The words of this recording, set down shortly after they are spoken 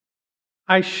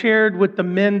I shared with the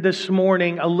men this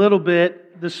morning a little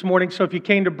bit this morning. So if you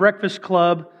came to Breakfast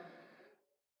Club,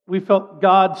 we felt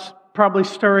God's probably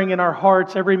stirring in our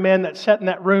hearts. Every man that sat in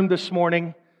that room this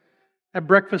morning at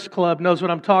Breakfast Club knows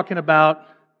what I'm talking about.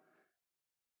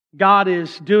 God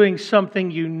is doing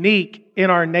something unique in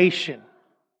our nation.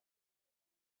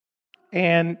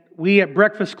 And we at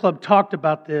Breakfast Club talked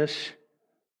about this.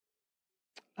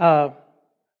 I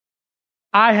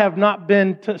have not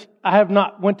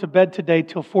went to bed today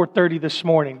till 4:30 this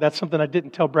morning. That's something I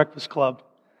didn't tell Breakfast Club.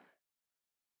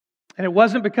 And it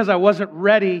wasn't because I wasn't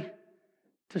ready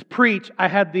to preach. I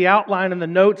had the outline and the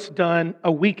notes done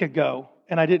a week ago,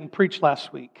 and I didn't preach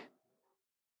last week.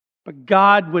 But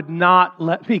God would not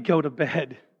let me go to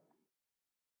bed.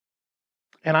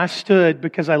 And I stood,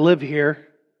 because I live here,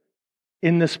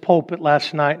 in this pulpit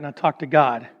last night, and I talked to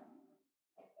God.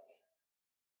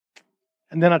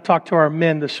 And then I talked to our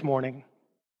men this morning.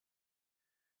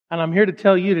 And I'm here to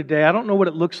tell you today, I don't know what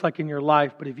it looks like in your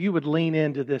life, but if you would lean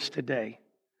into this today,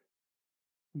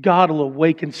 God will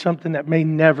awaken something that may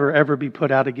never, ever be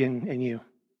put out again in you.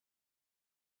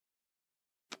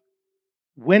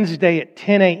 Wednesday at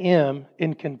 10 a.m.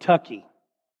 in Kentucky,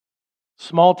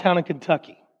 small town in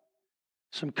Kentucky,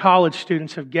 some college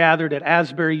students have gathered at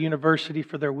Asbury University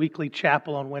for their weekly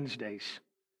chapel on Wednesdays.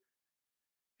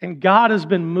 And God has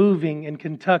been moving in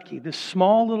Kentucky, this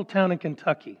small little town in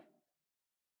Kentucky,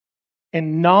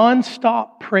 in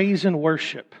nonstop praise and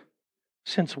worship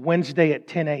since Wednesday at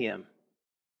 10 a.m.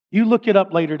 You look it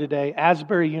up later today,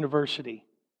 Asbury University.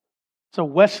 It's a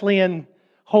Wesleyan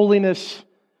holiness,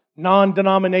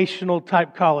 non-denominational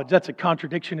type college. That's a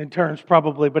contradiction in terms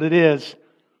probably, but it is.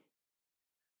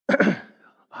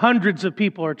 Hundreds of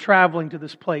people are traveling to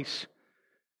this place.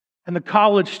 And the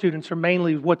college students are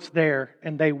mainly what's there,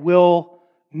 and they will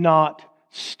not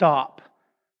stop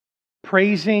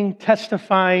praising,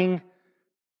 testifying,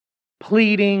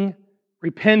 pleading,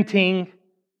 repenting,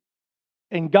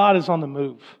 and God is on the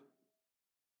move.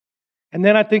 And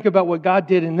then I think about what God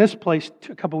did in this place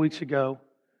a couple weeks ago,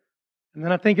 and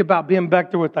then I think about being back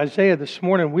there with Isaiah this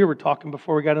morning. We were talking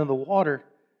before we got into the water,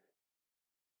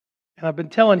 and I've been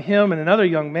telling him and another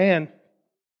young man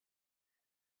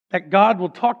that God will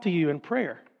talk to you in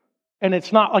prayer. And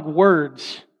it's not like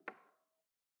words.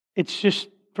 It's just,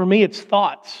 for me, it's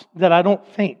thoughts that I don't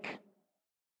think.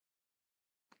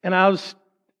 And I was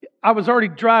already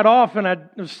dried off, and I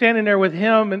was standing there with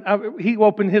him, and he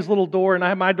opened his little door,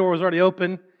 and my door was already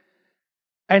open.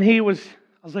 And I was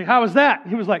like, "How was that?" And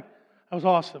he was like, "That was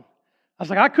awesome." I was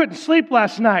like, "I couldn't sleep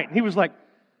last night." And he was like,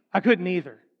 "I couldn't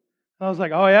either." And I was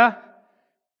like, "Oh yeah?"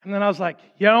 And then I was like,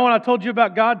 "You know when I told you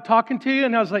about God talking to you?"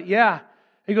 And I was like, "Yeah."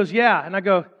 He goes, "Yeah." And I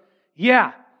go,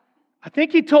 "Yeah. I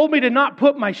think He told me to not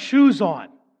put my shoes on.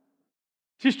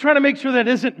 Just trying to make sure that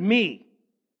isn't me."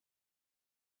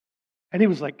 And he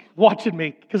was like watching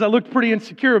me because I looked pretty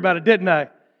insecure about it, didn't I?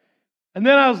 And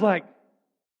then I was like,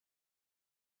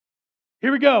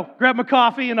 "Here we go." Grabbed my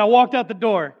coffee and I walked out the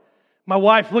door. My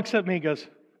wife looks at me and goes,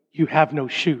 "You have no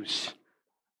shoes."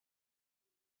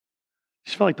 I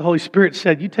just felt like the Holy Spirit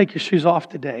said, "You take your shoes off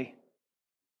today.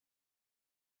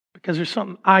 Because there's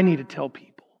something I need to tell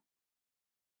people.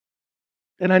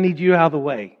 And I need you out of the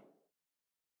way."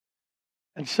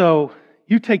 And so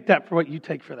you take that for what you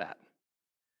take for that.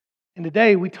 And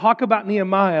today we talk about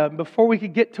Nehemiah. Before we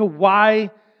could get to why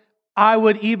I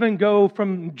would even go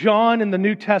from John in the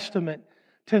New Testament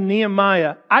to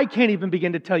Nehemiah, I can't even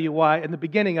begin to tell you why in the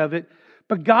beginning of it.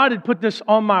 But God had put this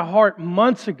on my heart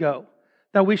months ago,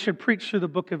 that we should preach through the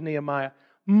book of Nehemiah.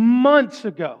 Months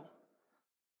ago.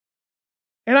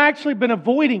 And I actually been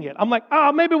avoiding it. I'm like,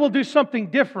 maybe we'll do something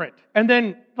different. And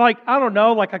then, I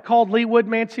called Lee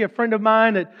Woodmancy, a friend of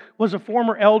mine that was a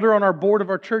former elder on our board of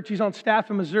our church. He's on staff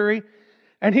in Missouri.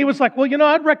 And he was like, "Well,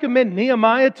 I'd recommend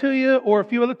Nehemiah to you or a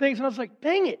few other things." And I was like,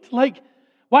 dang it.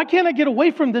 Why can't I get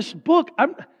away from this book?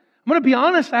 I'm going to be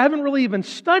honest, I haven't really even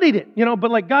studied it,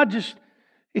 but God just...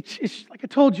 It's like I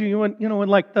told you, when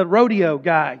like the rodeo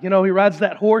guy, he rides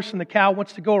that horse and the cow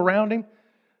wants to go around him.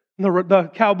 And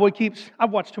the cowboy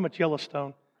I've watched too much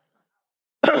Yellowstone.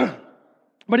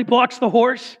 But he blocks the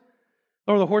horse,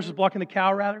 or the horse is blocking the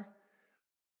cow rather.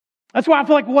 That's why I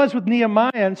feel like it was with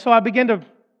Nehemiah. And so I began to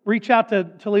reach out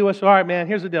to Lee West. "All right, man,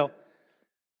 here's the deal.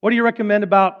 What do you recommend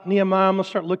about Nehemiah? I'm going to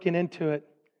start looking into it."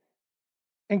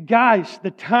 And guys,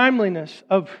 the timeliness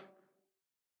of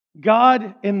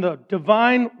God in the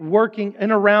divine working in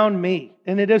around me,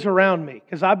 and it is around me,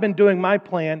 because I've been doing my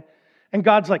plan, and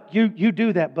God's like, you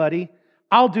do that, buddy.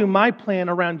 I'll do my plan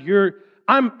around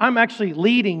I'm actually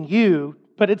leading you,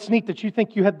 but it's neat that you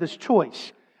think you had this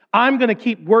choice. I'm going to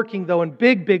keep working, though, in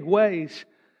big, big ways.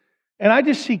 And I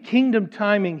just see kingdom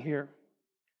timing here.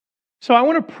 So I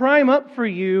want to prime up for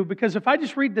you, because if I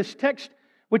just read this text,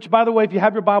 which, by the way, if you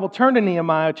have your Bible, turn to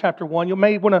Nehemiah chapter 1. You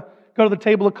may want to go to the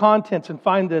table of contents and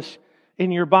find this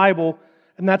in your Bible,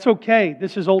 and that's okay.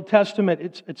 This is Old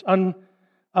Testament. It's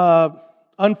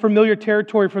unfamiliar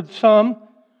territory for some,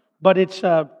 but it's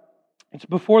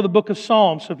before the book of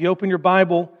Psalms. So if you open your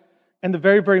Bible, in the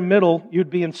very, very middle, you'd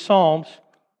be in Psalms,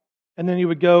 and then you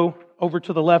would go over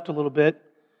to the left a little bit.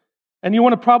 And you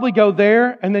want to probably go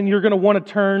there, and then you're going to want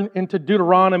to turn into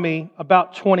Deuteronomy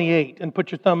about 28 and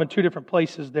put your thumb in two different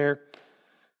places there.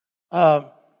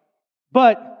 But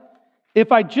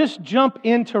if I just jump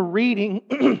into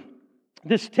reading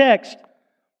this text,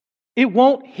 it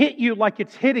won't hit you like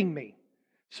it's hitting me.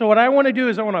 So what I want to do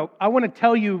is I want to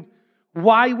tell you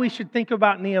why we should think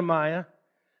about Nehemiah.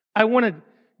 I want to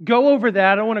go over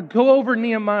that. I want to go over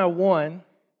Nehemiah 1.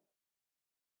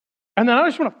 And then I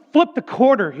just want to flip the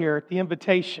quarter here at the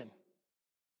invitation.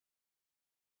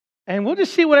 And we'll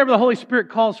just see whatever the Holy Spirit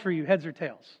calls for you, heads or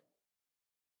tails.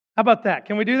 How about that?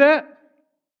 Can we do that?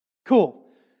 Cool.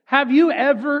 Have you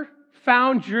ever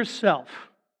found yourself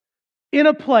in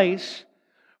a place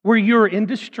where you're in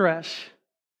distress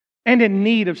and in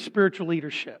need of spiritual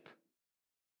leadership?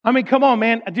 I mean, come on,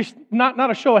 man. Just not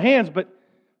a show of hands, but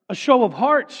a show of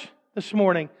hearts this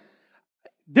morning.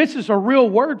 This is a real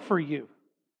word for you.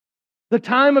 The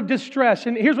time of distress.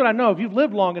 And here's what I know. If you've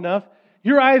lived long enough,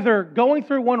 you're either going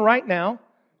through one right now,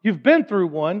 you've been through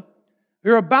one,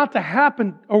 you're about to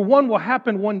happen, or one will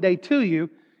happen one day to you.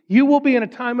 You will be in a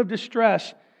time of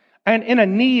distress and in a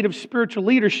need of spiritual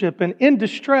leadership. And in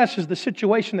distress is the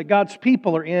situation that God's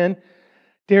people are in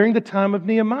during the time of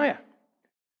Nehemiah.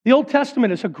 The Old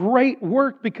Testament is a great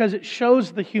work because it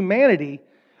shows the humanity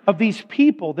of these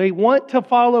people. They want to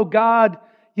follow God,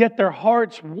 yet their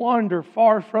hearts wander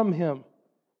far from Him.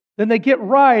 Then they get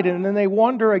right, and then they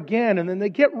wander again, and then they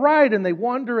get right, and they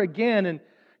wander again. And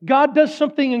God does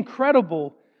something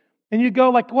incredible. And you go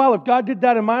like, well, if God did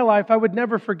that in my life, I would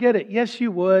never forget it. Yes, you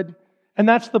would. And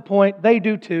that's the point. They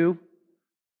do too.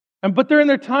 But they're in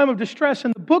their time of distress.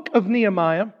 And the book of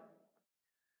Nehemiah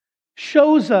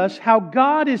shows us how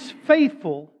God is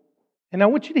faithful, and I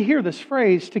want you to hear this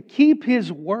phrase, to keep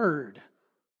His word.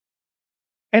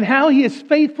 And how He is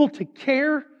faithful to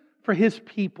care for His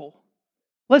people.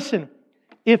 Listen,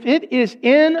 if it is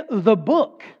in the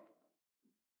book,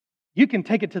 you can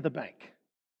take it to the bank.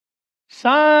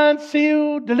 Signed,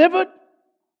 sealed, delivered,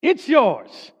 it's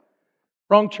yours.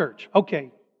 Wrong church. Okay,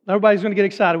 everybody's going to get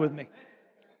excited with me.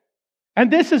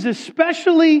 And this is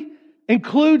especially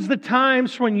includes the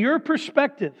times when your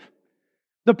perspective,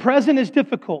 the present is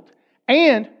difficult.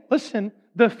 And, listen,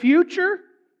 the future,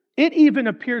 it even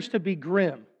appears to be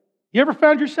grim. You ever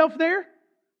found yourself there?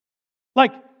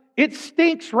 Like, it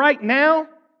stinks right now,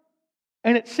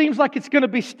 and it seems like it's going to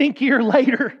be stinkier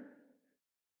later.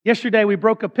 Yesterday, we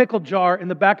broke a pickle jar in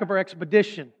the back of our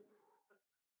Expedition.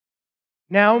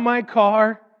 Now my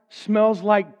car smells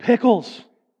like pickles,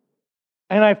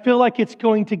 and I feel like it's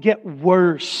going to get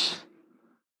worse.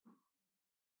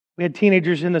 We had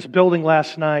teenagers in this building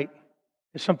last night.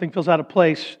 If something feels out of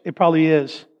place, it probably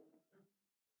is.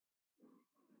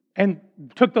 And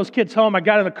took those kids home. I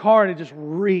got in the car and it just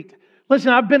reeked.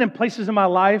 Listen, I've been in places in my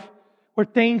life where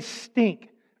things stink.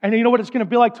 And you know what it's going to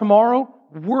be like tomorrow?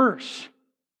 Worse.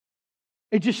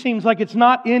 It just seems like it's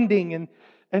not ending.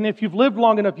 And if you've lived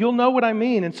long enough, you'll know what I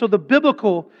mean. And so the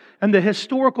biblical and the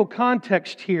historical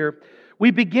context here,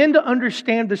 we begin to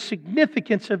understand the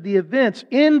significance of the events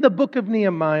in the book of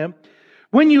Nehemiah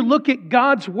when you look at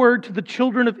God's word to the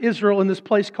children of Israel in this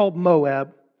place called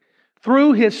Moab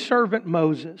through His servant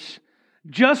Moses,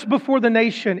 just before the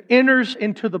nation enters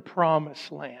into the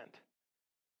promised land.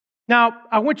 Now,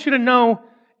 I want you to know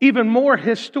even more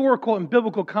historical and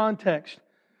biblical context.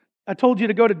 I told you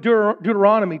to go to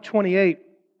Deuteronomy 28.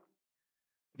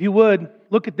 If you would,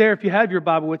 look at there if you have your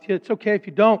Bible with you. It's okay if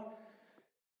you don't.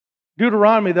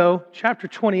 Deuteronomy, though, chapter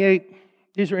 28,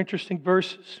 these are interesting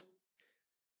verses.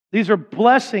 These are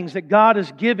blessings that God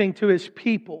is giving to His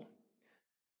people.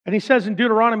 And He says in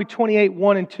Deuteronomy 28,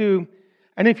 1 and 2,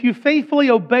 "And if you faithfully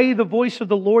obey the voice of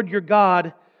the Lord your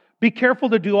God, be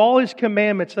careful to do all His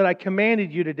commandments that I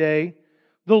commanded you today,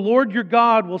 the Lord your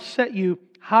God will set you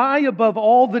high above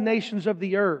all the nations of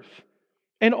the earth.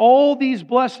 And all these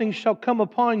blessings shall come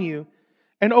upon you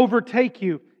and overtake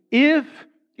you if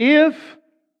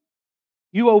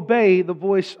you obey the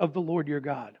voice of the Lord your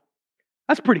God."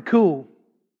 That's pretty cool.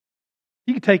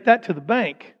 You can take that to the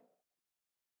bank.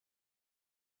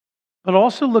 But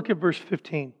also look at verse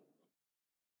 15.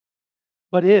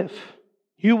 "But if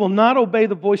you will not obey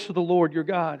the voice of the Lord your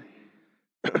God,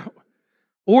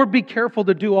 or be careful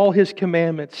to do all His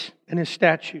commandments and His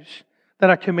statutes that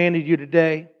I commanded you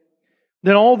today,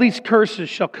 then all these curses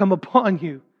shall come upon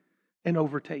you and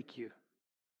overtake you.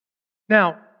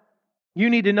 Now, you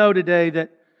need to know today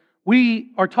that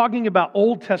we are talking about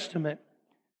Old Testament.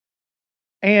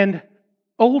 And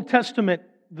Old Testament,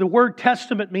 the word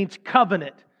testament means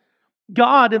covenant.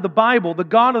 God in the Bible, the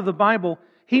God of the Bible,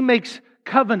 He makes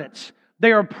covenants.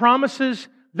 They are promises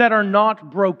that are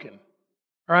not broken.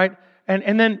 All right?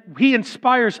 And then He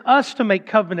inspires us to make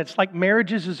covenants, like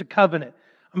marriages is a covenant.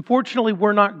 Unfortunately,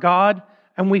 we're not God,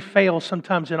 and we fail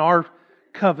sometimes in our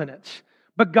covenants.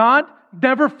 But God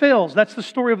never fails. That's the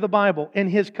story of the Bible in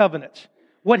His covenants.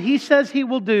 What He says He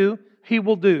will do, He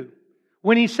will do.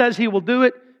 When He says He will do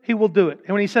it, He will do it.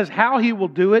 And when He says how He will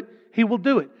do it, He will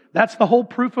do it. That's the whole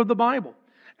proof of the Bible.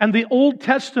 And the Old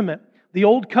Testament, the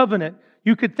Old Covenant,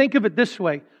 you could think of it this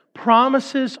way.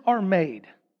 Promises are made.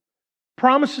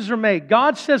 Promises are made.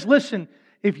 God says, listen,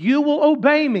 if you will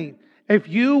obey me, if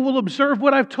you will observe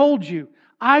what I've told you,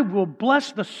 I will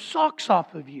bless the socks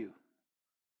off of you.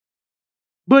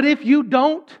 But if you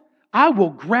don't, I will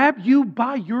grab you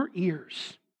by your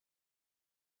ears.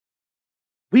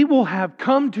 We will have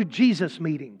come to Jesus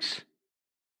meetings.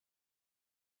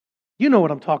 You know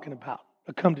what I'm talking about,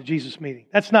 a come to Jesus meeting.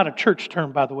 That's not a church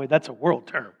term, by the way. That's a world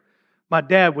term. My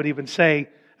dad would even say,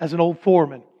 as an old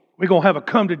foreman, we're going to have a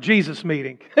come to Jesus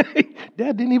meeting.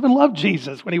 Dad didn't even love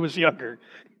Jesus when he was younger.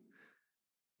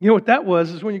 You know what that was,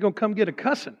 is when you're going to come get a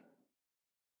cussing.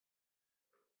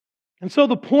 And so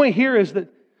the point here is that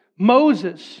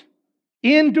Moses,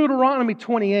 in Deuteronomy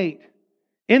 28,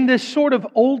 in this sort of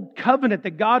old covenant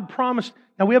that God promised.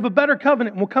 Now we have a better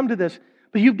covenant, and we'll come to this.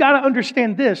 But you've got to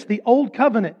understand this. The old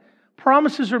covenant,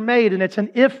 promises are made, and it's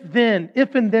an if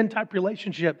and then type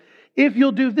relationship. If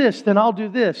you'll do this, then I'll do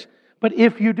this. But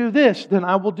if you do this, then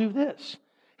I will do this.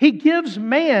 He gives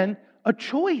man a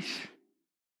choice.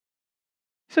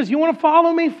 He says, you want to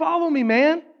follow me? Follow me,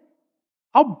 man.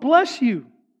 I'll bless you.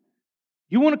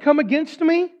 You want to come against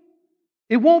me?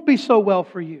 It won't be so well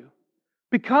for you.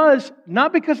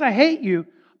 Not because I hate you,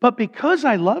 but because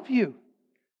I love you.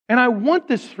 And I want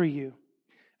this for you.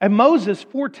 And Moses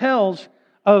foretells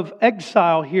of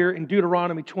exile here in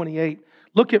Deuteronomy 28.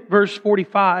 Look at verse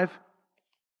 45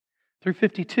 through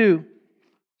 52.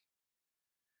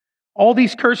 All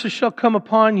these curses shall come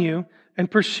upon you and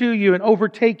pursue you and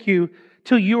overtake you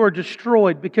till you are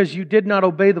destroyed, because you did not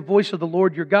obey the voice of the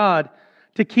Lord your God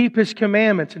to keep His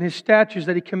commandments and His statutes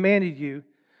that He commanded you.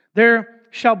 There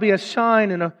shall be a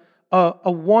sign and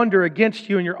a wonder against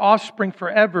you and your offspring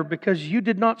forever, because you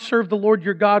did not serve the Lord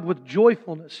your God with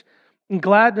joyfulness and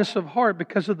gladness of heart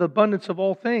because of the abundance of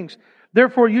all things.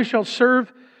 Therefore you shall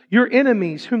serve your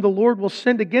enemies, whom the Lord will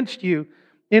send against you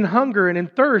in hunger and in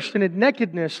thirst and in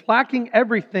nakedness, lacking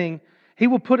everything. He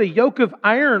will put a yoke of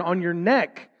iron on your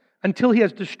neck until He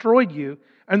has destroyed you.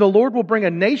 And the Lord will bring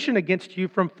a nation against you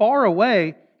from far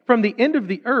away, from the end of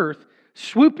the earth,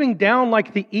 swooping down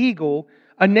like the eagle,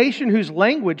 a nation whose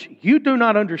language you do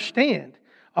not understand,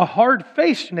 a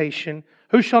hard-faced nation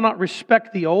who shall not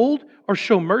respect the old or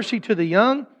show mercy to the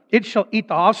young. It shall eat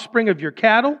the offspring of your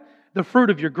cattle, the fruit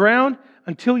of your ground,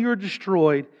 until you are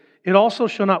destroyed. It also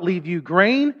shall not leave you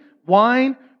grain,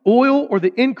 wine, oil, or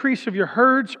the increase of your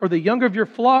herds, or the young of your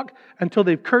flock, until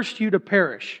they've cursed you to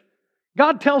perish.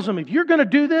 God tells them, if you're going to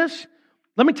do this,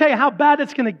 let me tell you how bad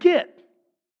it's going to get.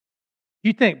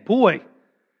 You think, boy,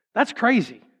 that's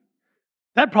crazy.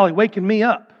 That'd probably waken me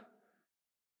up.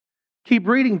 Keep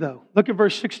reading though. Look at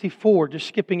verse 64, just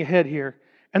skipping ahead here.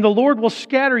 And the Lord will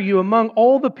scatter you among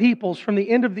all the peoples from the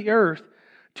end of the earth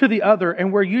to the other,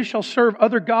 and where you shall serve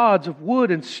other gods of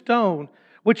wood and stone,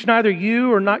 which neither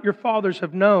you or not your fathers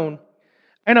have known.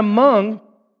 And among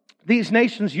these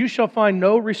nations you shall find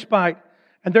no respite,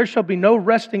 and there shall be no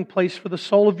resting place for the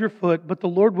sole of your foot, but the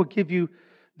Lord will give you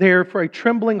there for a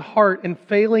trembling heart and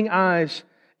failing eyes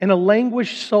and a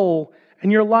languished soul,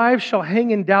 and your lives shall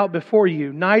hang in doubt before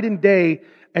you night and day,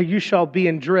 and you shall be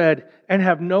in dread and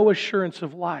have no assurance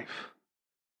of life.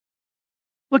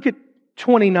 Look at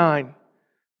 29,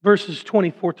 verses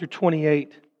 24 through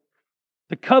 28.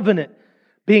 The covenant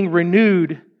being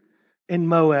renewed in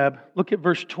Moab. Look at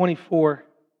verse 24.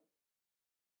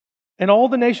 And all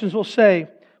the nations will say,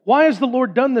 why has the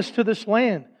Lord done this to this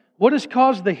land? What has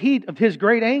caused the heat of His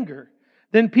great anger?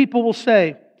 Then people will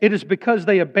say, it is because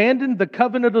they abandoned the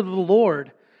covenant of the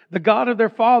Lord, the God of their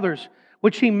fathers,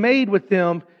 which He made with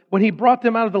them when He brought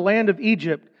them out of the land of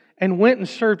Egypt, and went and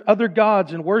served other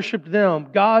gods and worshipped them,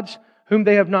 gods whom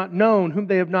they have not known, whom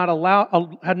they had not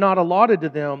allotted to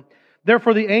them.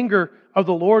 Therefore the anger of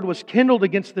the Lord was kindled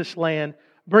against this land,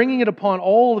 bringing it upon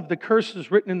all of the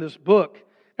curses written in this book.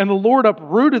 And the Lord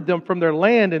uprooted them from their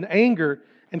land in anger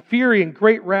and fury and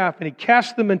great wrath, and He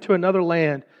cast them into another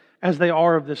land as they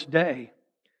are of this day.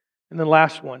 And the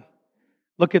last one,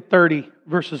 look at 30,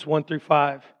 verses 1 through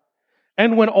 5.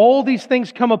 And when all these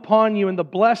things come upon you, and the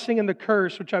blessing and the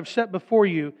curse which I've set before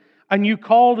you, and you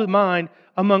call to mind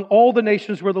among all the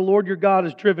nations where the Lord your God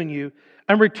has driven you,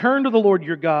 and return to the Lord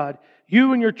your God,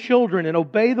 you and your children, and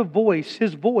obey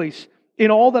His voice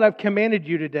in all that I've commanded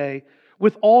you today,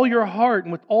 with all your heart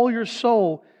and with all your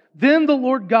soul, then the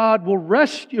Lord God will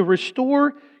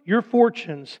restore your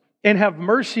fortunes and have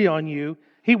mercy on you.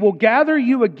 He will gather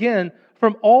you again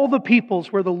from all the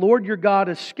peoples where the Lord your God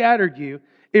has scattered you.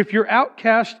 If your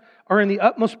outcasts are in the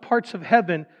utmost parts of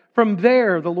heaven, from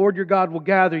there the Lord your God will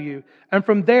gather you, and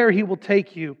from there He will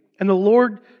take you. And the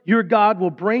Lord your God will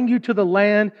bring you to the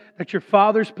land that your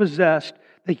fathers possessed,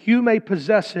 that you may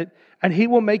possess it, and He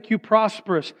will make you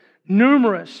prosperous,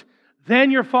 numerous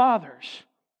than your fathers.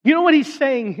 You know what He's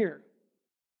saying here?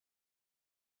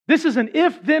 This is an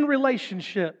if-then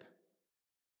relationship.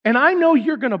 And I know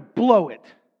you're going to blow it.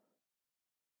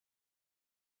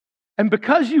 And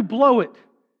because you blow it,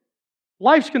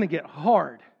 life's going to get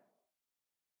hard.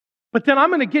 But then I'm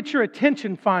going to get your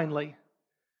attention finally.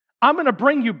 I'm going to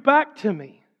bring you back to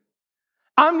me.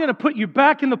 I'm going to put you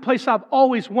back in the place I've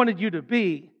always wanted you to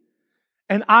be.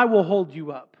 And I will hold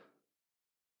you up.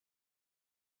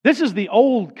 This is the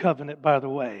old covenant, by the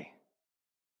way.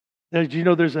 Did you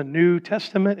know there's a New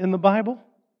Testament in the Bible?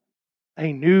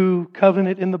 A new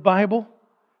covenant in the Bible?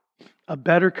 A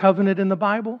better covenant in the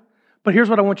Bible? But here's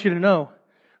what I want you to know.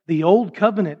 The old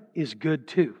covenant is good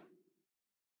too.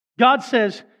 God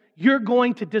says, you're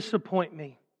going to disappoint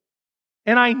me.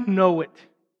 And I know it.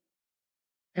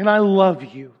 And I love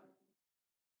you.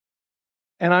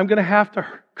 And I'm going to have to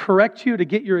correct you to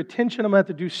get your attention. I'm going to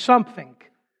have to do something.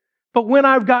 But when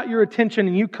I've got your attention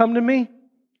and you come to me,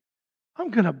 I'm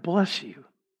going to bless you.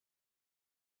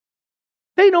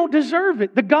 They don't deserve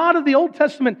it. The God of the Old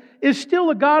Testament is still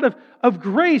a God of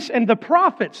grace. And the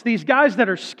prophets, these guys that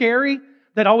are scary,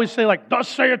 that always say like, thus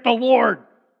saith the Lord.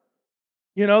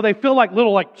 You know, they feel like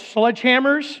little like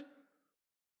sledgehammers.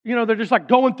 You know, they're just like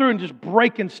going through and just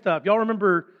breaking stuff. Y'all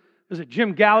remember, was it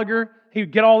Jim Gallagher? He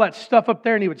would get all that stuff up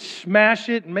there and he would smash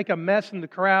it and make a mess in the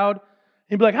crowd.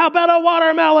 He'd be like, how about a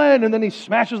watermelon? And then he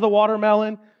smashes the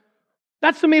watermelon.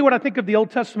 That's to me what I think of the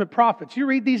Old Testament prophets. You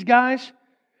read these guys,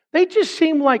 they just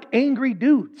seem like angry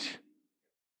dudes.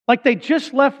 Like they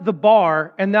just left the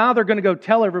bar and now they're going to go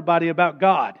tell everybody about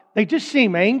God. They just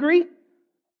seem angry.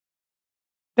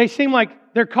 They seem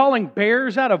like they're calling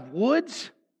bears out of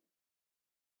woods.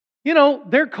 You know,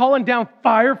 they're calling down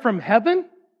fire from heaven.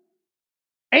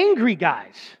 Angry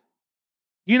guys.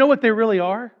 You know what they really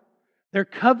are? They're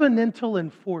covenantal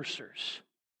enforcers.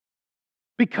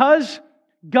 Because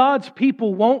God's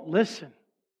people won't listen,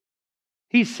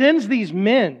 He sends these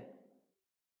men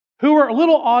who are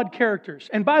little odd characters.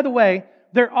 And by the way,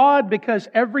 they're odd because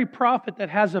every prophet that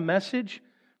has a message,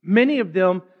 many of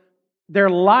them, their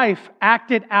life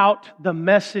acted out the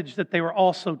message that they were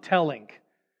also telling.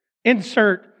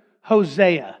 Insert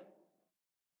Hosea,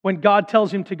 when God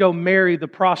tells him to go marry the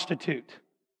prostitute,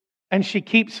 and she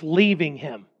keeps leaving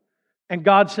him. And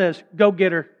God says, go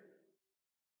get her.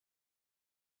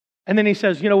 And then He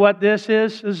says, you know what this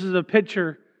is? This is a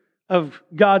picture of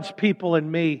God's people and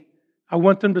me. I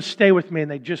want them to stay with me, and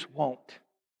they just won't.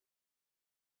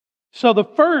 So the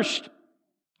first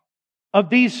of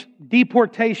these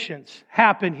deportations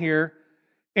happened here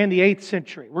in the 8th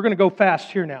century. We're going to go fast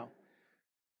here now.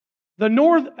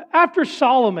 After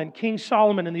Solomon, King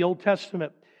Solomon in the Old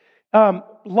Testament,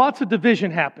 lots of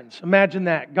division happens. Imagine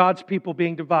that, God's people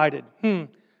being divided.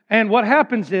 And what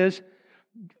happens is,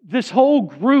 this whole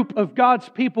group of God's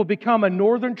people become a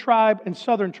northern tribe and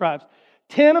southern tribes.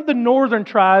 10 of the northern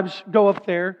tribes go up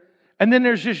there, and then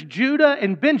there's just Judah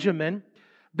and Benjamin.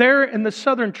 They're in the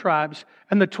southern tribes,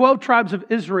 and the 12 tribes of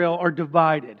Israel are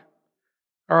divided.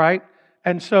 All right?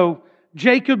 And so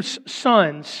Jacob's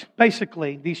sons,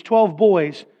 basically, these 12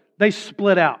 boys, they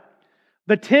split out.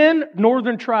 The 10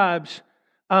 northern tribes,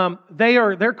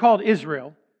 they're called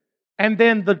Israel. And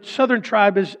then the southern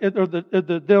tribe is, or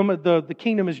the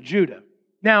kingdom is Judah.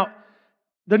 Now,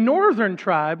 the northern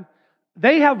tribe,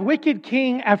 they have wicked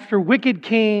king after wicked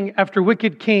king after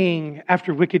wicked king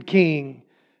after wicked king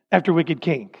after wicked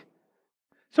king.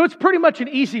 So it's pretty much an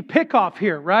easy pick-off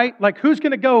here, right? Like who's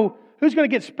going to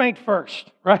get spanked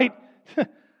first, right?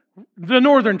 The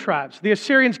northern tribes. The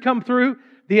Assyrians come through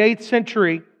the 8th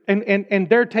century and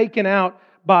they're taken out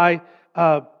by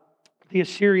the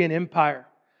Assyrian Empire.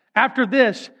 After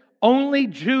this, only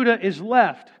Judah is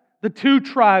left, the 2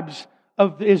 tribes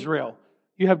of Israel.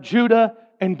 You have Judah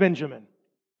and Benjamin.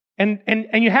 And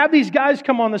you have these guys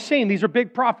come on the scene. These are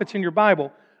big prophets in your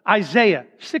Bible. Isaiah,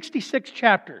 66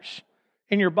 chapters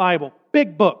in your Bible.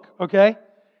 Big book, okay?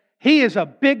 He is a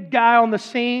big guy on the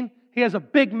scene. He has a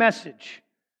big message.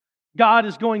 God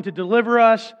is going to deliver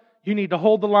us. You need to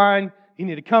hold the line. You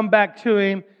need to come back to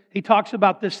Him. He talks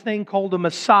about this thing called a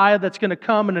Messiah that's going to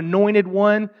come, an anointed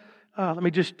one. Let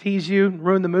me just tease you and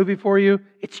ruin the movie for you.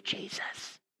 It's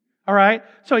Jesus. All right?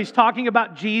 So He's talking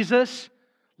about Jesus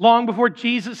long before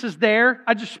Jesus is there.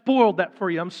 I just spoiled that for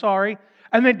you. I'm sorry.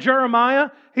 And then Jeremiah,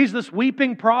 he's this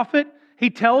weeping prophet. He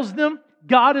tells them,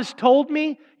 God has told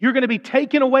me you're going to be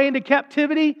taken away into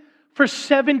captivity for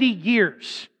 70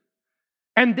 years.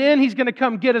 And then He's going to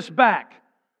come get us back.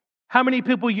 How many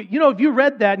people, you know, if you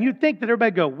read that and you'd think that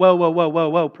everybody go, whoa, whoa, whoa, whoa,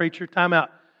 whoa, preacher, time out.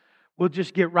 We'll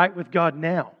just get right with God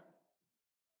now.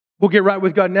 We'll get right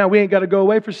with God now. We ain't got to go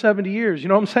away for 70 years. You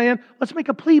know what I'm saying? Let's make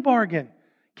a plea bargain.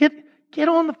 Get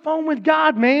on the phone with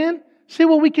God, man. See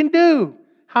what we can do.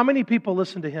 How many people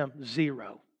listen to Him?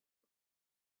 Zero.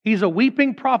 He's a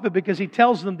weeping prophet because He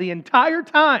tells them the entire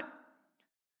time,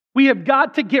 we have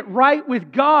got to get right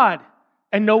with God,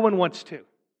 and no one wants to.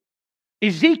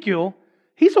 Ezekiel,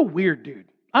 he's a weird dude.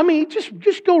 I mean,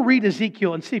 just go read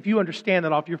Ezekiel and see if you understand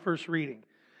that off your first reading.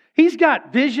 He's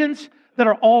got visions that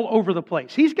are all over the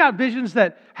place. He's got visions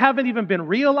that haven't even been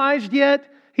realized yet.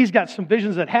 He's got some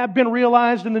visions that have been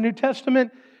realized in the New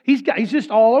Testament. He's just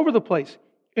all over the place.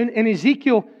 In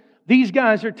Ezekiel, these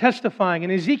guys are testifying.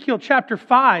 In Ezekiel chapter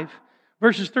 5,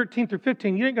 verses 13 through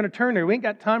 15, you ain't going to turn there. We ain't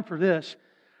got time for this.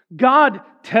 God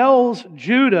tells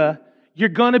Judah, you're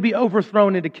going to be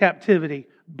overthrown into captivity.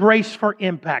 Brace for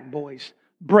impact, boys.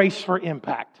 Brace for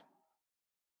impact.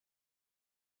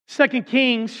 2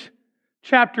 Kings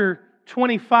chapter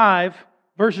 25,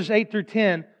 verses 8 through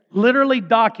 10, literally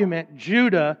document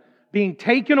Judah being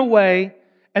taken away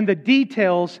and the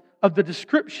details of the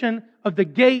description of the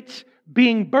gates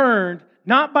being burned,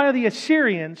 not by the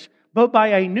Assyrians, but by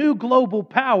a new global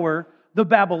power, the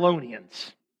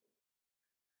Babylonians.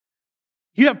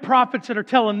 You have prophets that are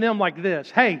telling them like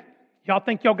this, hey, y'all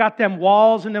think y'all got them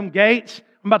walls and them gates?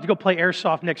 I'm about to go play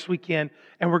airsoft next weekend,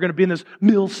 and we're going to be in this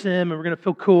mill sim, and we're going to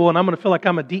feel cool, and I'm going to feel like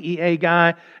I'm a DEA guy,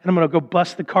 and I'm going to go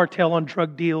bust the cartel on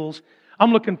drug deals.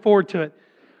 I'm looking forward to it.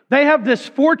 They have this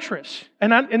fortress,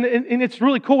 and it's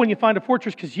really cool when you find a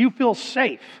fortress because you feel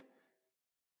safe.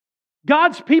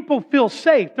 God's people feel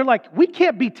safe. They're like, we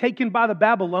can't be taken by the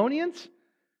Babylonians.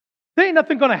 There ain't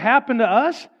nothing going to happen to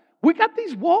us. We got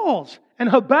these walls. And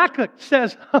Habakkuk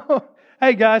says,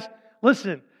 hey guys,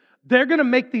 listen, they're going to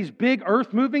make these big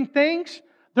earth-moving things.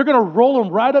 They're going to roll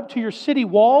them right up to your city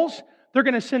walls. They're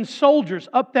going to send soldiers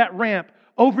up that ramp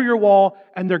over your wall,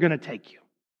 and they're going to take you.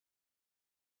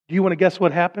 Do you want to guess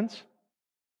what happens?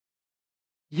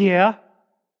 Yeah.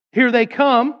 Here they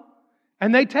come,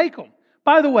 and they take them.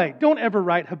 By the way, don't ever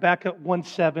write Habakkuk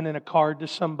 1:7 in a card to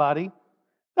somebody.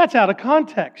 That's out of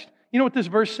context. You know what this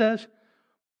verse says?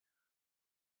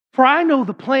 For I know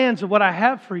the plans of what I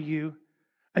have for you,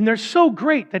 and they're so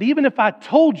great that even if I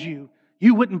told you,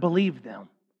 you wouldn't believe them.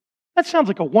 That sounds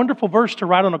like a wonderful verse to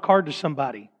write on a card to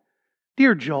somebody.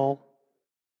 Dear Joel,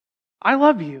 I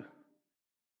love you.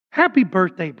 Happy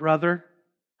birthday, brother.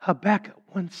 Habakkuk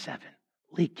 1:7,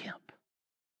 Lee Kemp.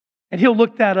 And he'll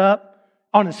look that up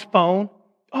on his phone.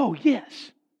 Oh,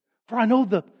 yes. For I know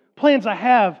the plans I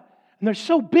have, and they're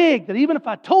so big that even if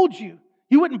I told you,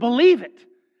 you wouldn't believe it.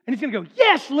 And he's going to go,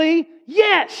 yes, Lee,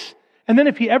 yes. And then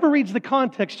if he ever reads the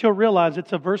context, he'll realize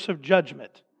it's a verse of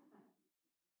judgment.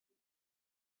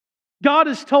 God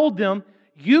has told them,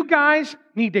 you guys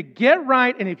need to get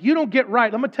right, and if you don't get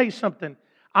right, let me tell you something.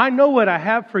 I know what I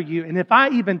have for you, and if I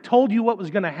even told you what was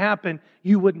going to happen,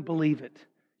 you wouldn't believe it.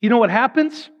 You know what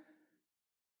happens?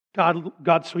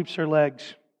 God sweeps their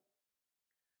legs.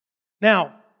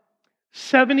 Now,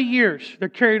 70 years, they're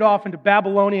carried off into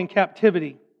Babylonian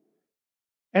captivity.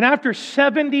 And after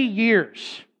 70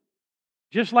 years,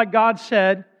 just like God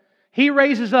said, He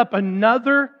raises up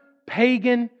another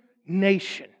pagan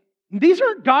nation. These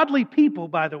aren't godly people,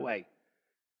 by the way.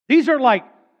 These are like,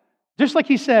 just like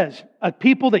He says, a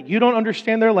people that you don't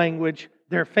understand their language,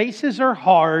 their faces are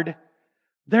hard,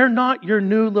 they're not your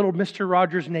new little Mr.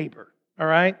 Rogers neighbor, all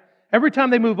right? Every time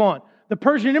they move on, the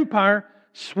Persian Empire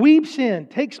sweeps in,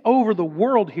 takes over the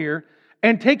world here,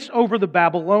 and takes over the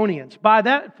Babylonians. By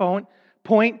that point,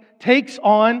 takes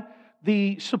on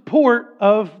the support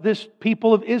of this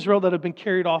people of Israel that have been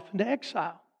carried off into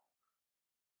exile.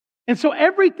 And so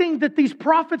everything that these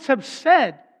prophets have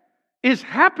said is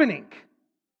happening.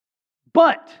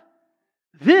 But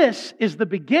this is the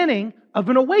beginning of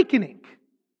an awakening.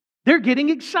 They're getting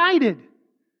excited.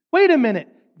 Wait a minute.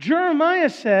 Jeremiah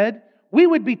said we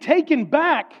would be taken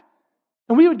back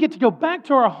and we would get to go back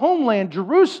to our homeland,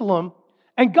 Jerusalem,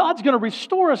 and God's going to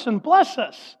restore us and bless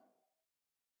us.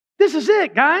 This is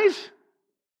it, guys.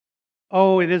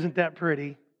 Oh, it isn't that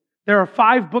pretty. There are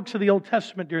 5 books of the Old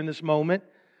Testament during this moment.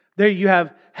 There you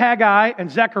have Haggai and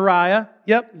Zechariah.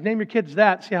 Yep, name your kids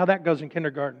that. See how that goes in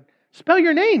kindergarten. Spell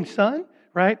your name, son,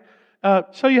 right?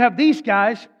 So you have these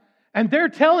guys, and they're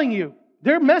telling you,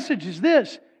 their message is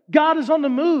this: God is on the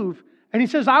move, and He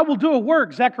says, I will do a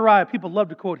work. Zechariah, people love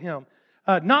to quote him.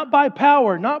 Not by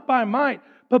power, not by might,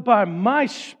 but by my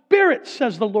Spirit,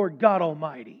 says the Lord God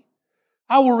Almighty.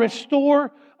 I will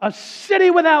restore a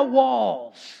city without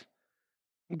walls.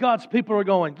 And God's people are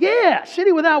going, yeah,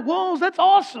 city without walls, that's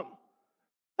awesome.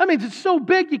 That means it's so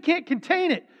big you can't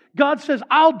contain it. God says,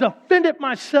 I'll defend it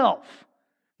myself.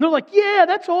 And they're like, yeah,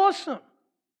 that's awesome.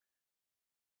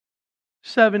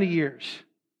 70 years.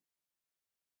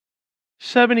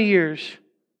 70 years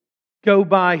go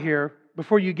by here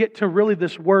before you get to really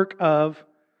this work of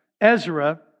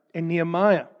Ezra and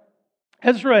Nehemiah.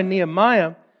 Ezra and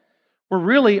Nehemiah were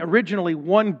really originally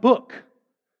one book.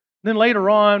 Then later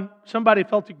on, somebody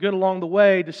felt it good along the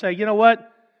way to say, you know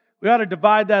what? We ought to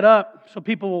divide that up so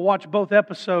people will watch both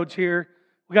episodes here.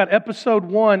 We got episode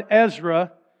 1,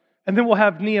 Ezra, and then we'll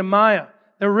have Nehemiah.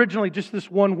 They're originally just this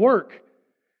one work.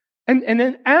 And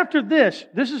then after this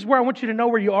is where I want you to know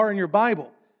where you are in your Bible.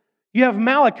 You have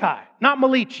Malachi, not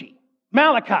Malichi.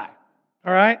 Malachi,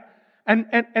 all right?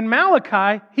 And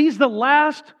Malachi, he's the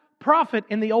last prophet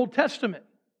in the Old Testament.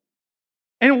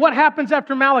 And what happens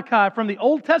after Malachi from the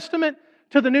Old Testament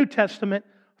to the New Testament?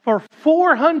 For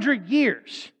 400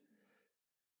 years,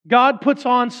 God puts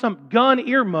on some gun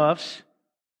earmuffs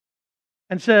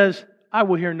and says, I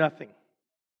will hear nothing.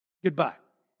 Goodbye.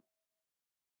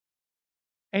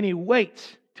 And He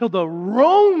waits till the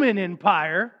Roman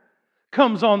Empire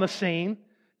comes on the scene,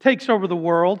 takes over the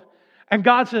world, and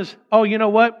God says, oh, you know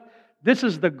what? This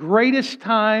is the greatest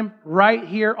time right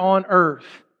here on earth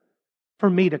for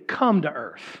me to come to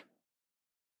earth.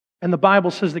 And the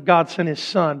Bible says that God sent His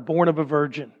Son, born of a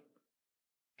virgin,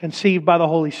 conceived by the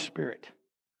Holy Spirit,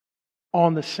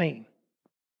 on the scene.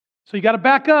 So you got to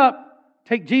back up,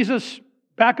 take Jesus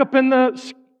back up in the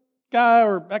sky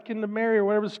or back into Mary or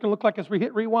whatever it's going to look like as we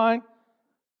hit rewind.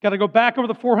 Got to go back over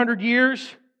the 400 years.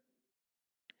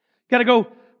 Got to go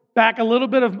back a little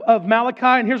bit of Malachi.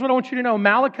 And here's what I want you to know.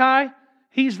 Malachi,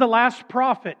 he's the last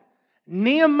prophet.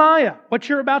 Nehemiah, what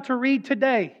you're about to read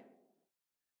today,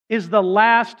 is the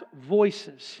last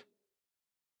voices.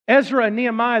 Ezra and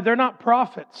Nehemiah, they're not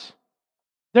prophets.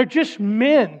 They're just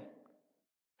men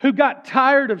who got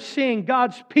tired of seeing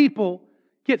God's people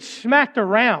get smacked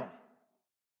around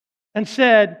and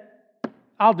said,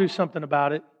 I'll do something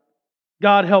about it.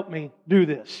 God help me do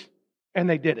this. And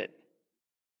they did it.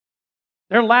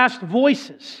 They're last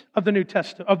voices of the New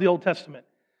Testament, of the Old Testament.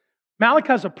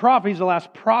 Malachi's a prophet. He's the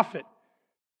last prophet.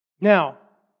 Now,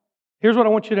 here's what I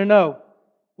want you to know.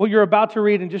 What you're about to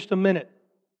read in just a minute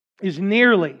is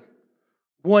nearly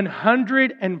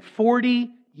 140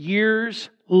 years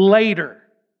later.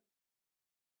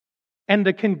 And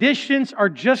the conditions are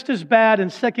just as bad in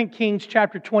 2 Kings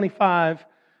chapter 25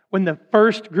 when the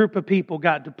first group of people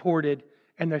got deported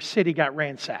and their city got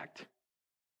ransacked.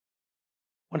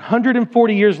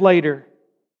 140 years later,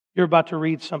 you're about to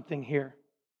read something here.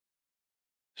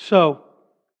 So,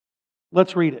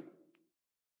 let's read it.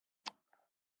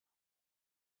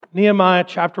 Nehemiah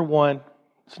chapter 1.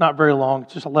 It's not very long.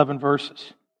 It's just 11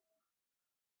 verses.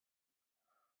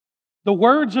 The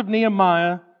words of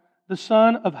Nehemiah, the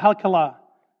son of Hilkiah.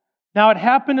 Now it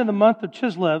happened in the month of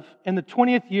Chislev, in the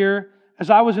 20th year, as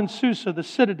I was in Susa, the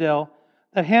citadel,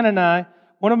 that Hanani,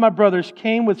 one of my brothers,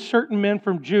 came with certain men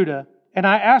from Judah, and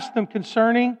I asked them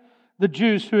concerning the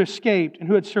Jews who escaped and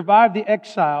who had survived the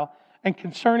exile, and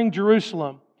concerning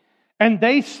Jerusalem. And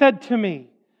they said to me,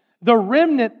 the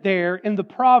remnant there in the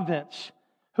province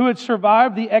who had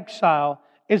survived the exile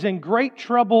is in great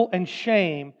trouble and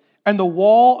shame, and the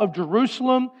wall of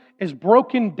Jerusalem is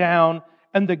broken down,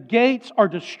 and the gates are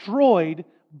destroyed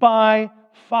by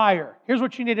fire. Here's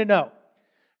what you need to know.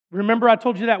 Remember I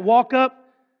told you that walk up?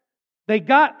 They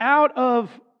got out of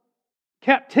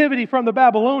captivity from the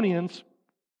Babylonians.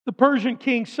 The Persian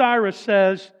king Cyrus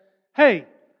says, hey,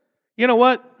 you know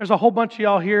what? There's a whole bunch of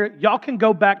y'all here. Y'all can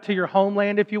go back to your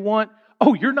homeland if you want.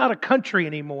 Oh, you're not a country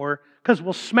anymore because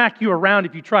we'll smack you around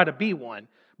if you try to be one.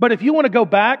 But if you want to go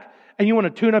back and you want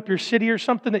to tune up your city or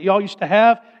something that y'all used to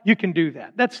have, you can do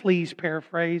that. That's Lee's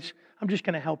paraphrase. I'm just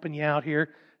kind of helping you out here.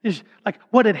 It's like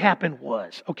what had happened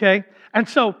was, okay? And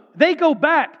so they go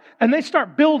back and they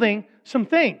start building some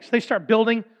things. They start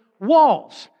building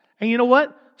walls. And you know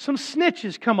what? some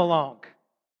snitches come along.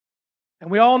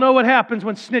 And we all know what happens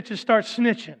when snitches start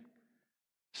snitching.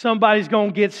 Somebody's going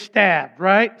to get stabbed,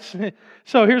 right?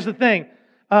 So here's the thing.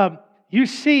 You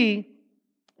see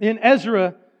in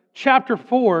Ezra chapter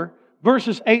 4,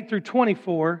 verses 8 through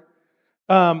 24,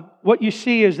 what you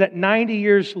see is that 90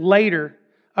 years later,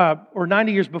 or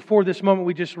 90 years before this moment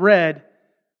we just read,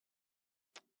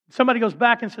 somebody goes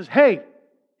back and says, hey,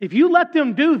 if you let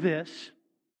them do this,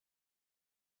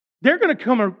 they're going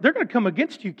to come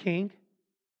against you, king.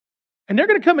 And they're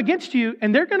going to come against you,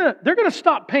 and they're going to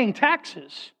stop paying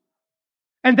taxes.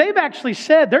 And they've actually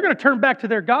said they're going to turn back to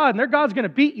their God, and their God's going to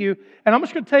beat you. And I'm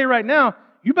just going to tell you right now,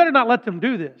 you better not let them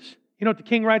do this. You know what the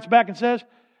king writes back and says?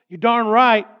 You're darn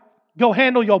right. Go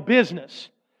handle your business.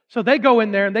 So they go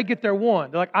in there and they get their one.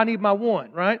 They're like, I need my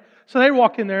one, right? So they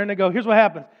walk in there and they go, here's what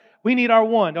happens. We need our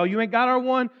one. Oh, you ain't got our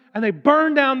one? And they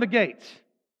burn down the gates.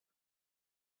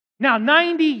 Now,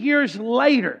 90 years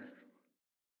later,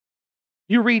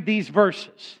 you read these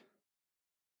verses.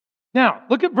 Now,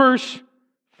 look at verse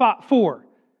 4.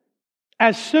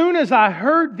 As soon as I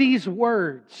heard these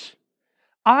words,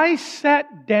 I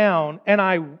sat down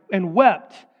and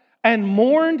wept and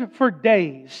mourned for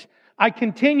days. I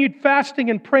continued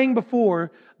fasting and praying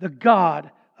before the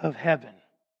God of heaven.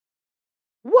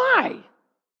 Why?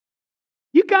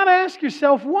 You got to ask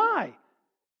yourself why.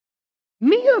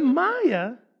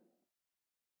 Nehemiah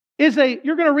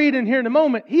you're going to read in here in a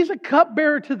moment, he's a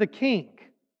cupbearer to the king.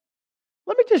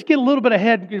 Let me just get a little bit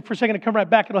ahead for a second and come right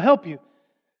back. It'll help you.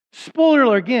 Spoiler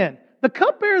alert again. The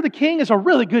cupbearer of the king is a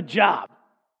really good job.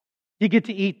 You get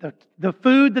to eat the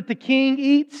food that the king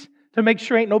eats to make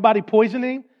sure ain't nobody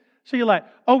poisoning. So you're like,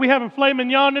 oh, we having filet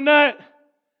mignon tonight?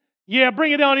 Yeah,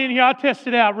 bring it on in here. I'll test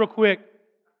it out real quick.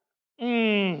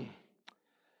 Yeah,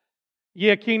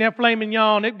 king, that filet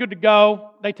mignon, it's good to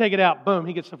go. They take it out. Boom,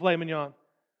 he gets the filet mignon.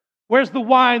 Where's the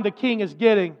wine the king is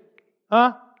getting?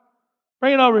 Huh?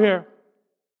 Bring it over here.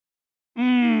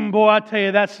 Boy, I tell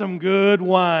you, that's some good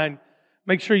wine.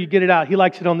 Make sure you get it out. He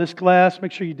likes it on this glass.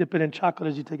 Make sure you dip it in chocolate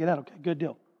as you take it out. Okay, good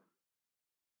deal.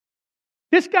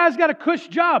 This guy's got a cush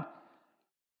job.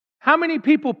 How many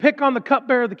people pick on the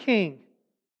cupbearer of the king?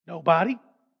 Nobody.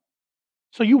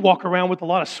 So you walk around with a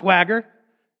lot of swagger,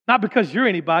 not because you're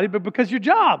anybody, but because your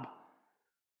job.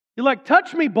 You're like,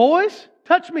 touch me, boys.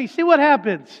 Touch me. See what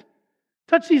happens.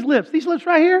 Touch these lips. These lips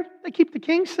right here, they keep the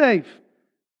king safe.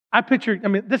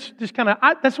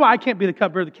 That's why I can't be the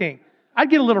cupbearer of the king. I'd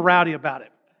get a little rowdy about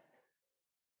it.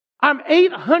 I'm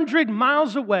 800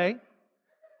 miles away.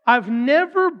 I've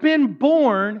never been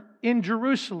born in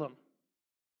Jerusalem.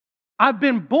 I've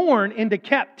been born into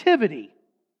captivity.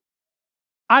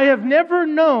 I have never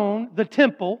known the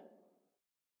temple.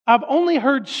 I've only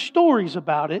heard stories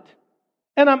about it.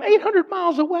 And I'm 800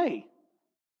 miles away.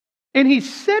 And he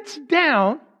sits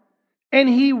down and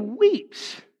he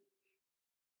weeps.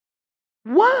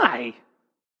 Why?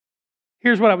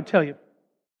 Here's what I would tell you.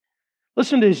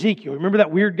 Listen to Ezekiel. Remember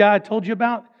that weird guy I told you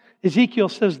about? Ezekiel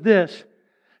says this.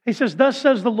 He says, thus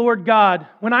says the Lord God,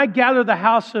 when I gather the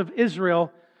house of Israel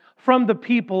from the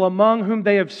people among whom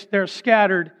they're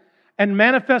scattered and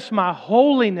manifest my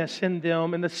holiness in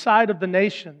them in the sight of the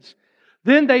nations,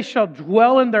 then they shall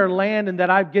dwell in their land and that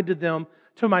I've given to them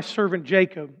to my servant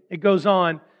Jacob. It goes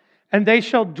on, and they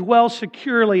shall dwell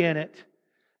securely in it,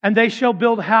 and they shall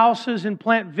build houses and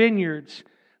plant vineyards.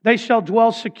 They shall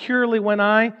dwell securely when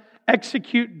I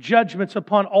execute judgments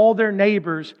upon all their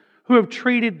neighbors who have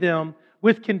treated them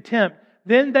with contempt.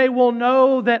 Then they will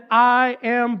know that I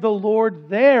am the Lord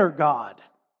their God.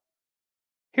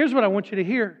 Here's what I want you to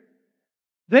hear.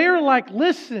 They're like,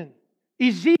 listen,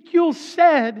 Ezekiel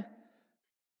said,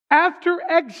 after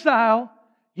exile,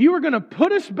 you were going to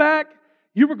put us back,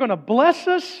 you were going to bless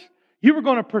us, you were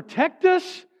going to protect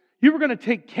us, you were going to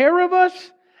take care of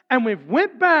us, and we've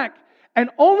went back, and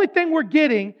only thing we're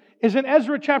getting is in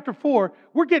Ezra chapter 4,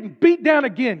 we're getting beat down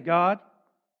again, God.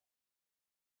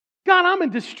 God, I'm in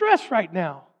distress right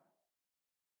now.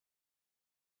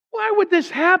 Why would this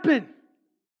happen?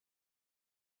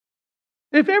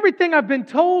 If everything I've been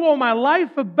told all my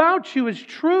life about you is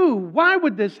true, why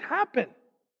would this happen?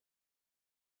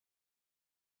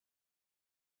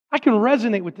 I can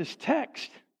resonate with this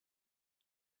text.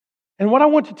 And what I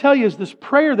want to tell you is this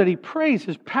prayer that he prays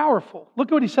is powerful. Look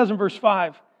at what he says in verse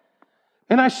 5.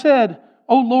 And I said,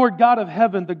 O Lord God of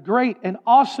heaven, the great and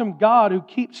awesome God who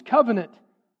keeps covenant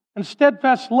and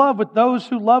steadfast love with those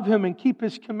who love him and keep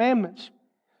his commandments.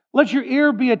 Let your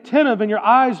ear be attentive and your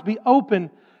eyes be open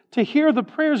to hear the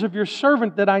prayers of your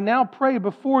servant that I now pray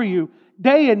before you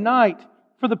day and night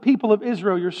for the people of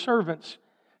Israel, your servants,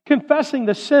 confessing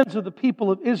the sins of the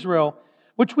people of Israel,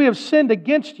 which we have sinned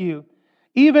against you.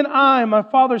 Even I and my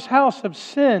father's house have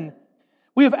sinned.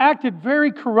 We have acted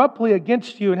very corruptly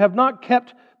against you and have not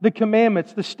kept the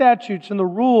commandments, the statutes, and the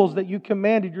rules that you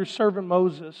commanded your servant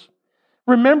Moses.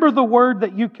 Remember the word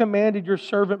that you commanded your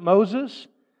servant Moses,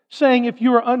 saying, if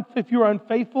you are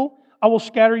unfaithful, I will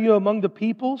scatter you among the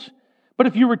peoples. But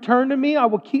if you return to me, I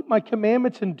will keep my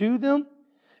commandments and do them.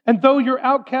 And though your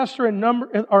outcasts are in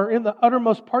the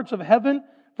uttermost parts of heaven,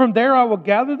 from there I will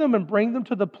gather them and bring them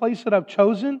to the place that I've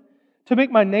chosen, to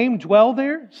make my name dwell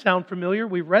there. Sound familiar?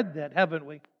 We've read that, haven't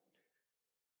we?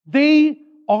 They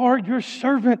are your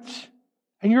servants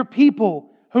and your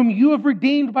people, whom you have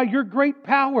redeemed by your great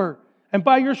power and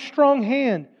by your strong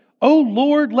hand. O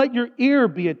Lord, let your ear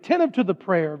be attentive to the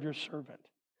prayer of your servant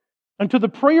and to the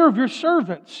prayer of your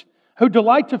servants who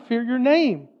delight to fear your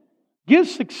name. Give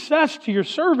success to your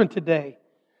servant today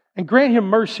and grant him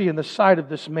mercy in the sight of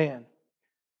this man.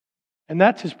 And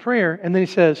that's his prayer. And then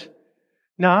he says,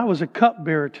 now I was a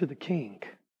cupbearer to the king.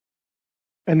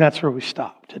 And that's where we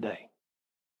stop today.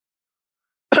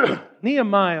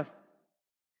 Nehemiah,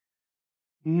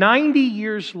 90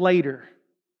 years later,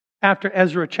 after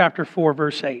Ezra chapter 4,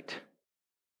 verse 8,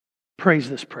 prays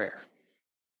this prayer.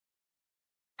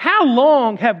 How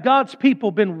long have God's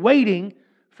people been waiting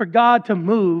for God to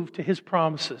move to His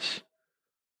promises?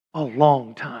 A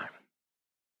long time.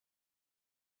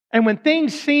 And when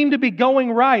things seem to be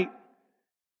going right,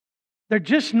 they're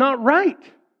just not right.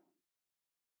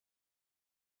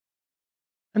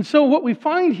 And so what we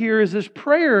find here is this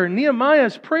prayer,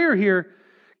 Nehemiah's prayer here,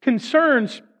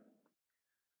 concerns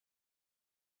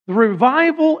the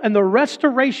revival and the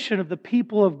restoration of the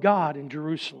people of God in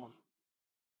Jerusalem.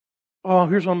 Oh,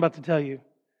 here's what I'm about to tell you.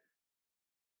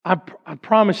 I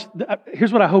promise,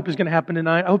 here's what I hope is going to happen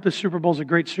tonight. I hope the Super Bowl is a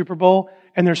great Super Bowl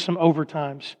and there's some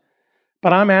overtimes.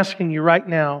 But I'm asking you right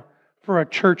now for a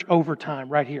church overtime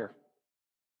right here.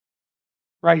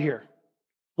 Right here.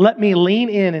 Let me lean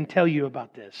in and tell you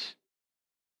about this.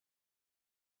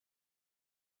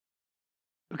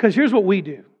 Because here's what we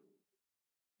do.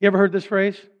 You ever heard this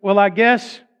phrase? Well, I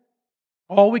guess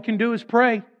all we can do is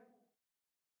pray.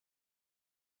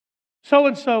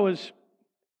 So-and-so is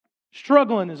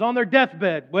struggling, is on their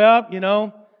deathbed. Well,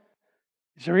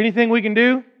 is there anything we can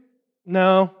do?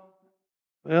 No.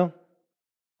 Well,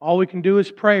 all we can do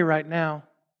is pray right now.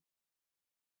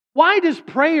 Why does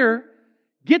prayer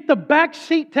get the back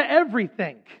seat to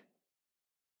everything?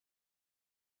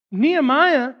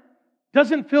 Nehemiah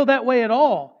doesn't feel that way at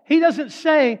all. He doesn't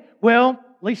say, well,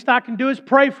 least I can do is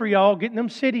pray for y'all, getting them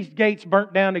city gates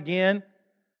burnt down again.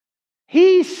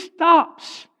 He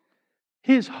stops.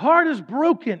 His heart is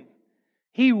broken.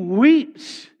 He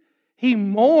weeps. He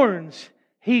mourns.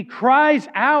 He cries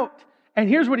out. And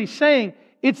here's what he's saying.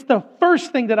 It's the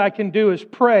first thing that I can do is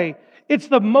pray. It's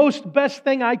the most best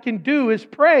thing I can do is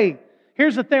pray.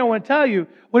 Here's the thing I want to tell you.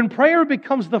 When prayer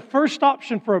becomes the first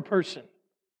option for a person,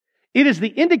 it is the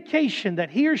indication that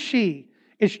he or she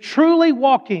is truly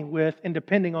walking with and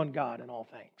depending on God in all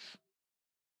things.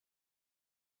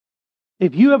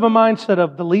 If you have a mindset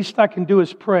of the least I can do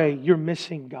is pray, you're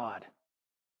missing God.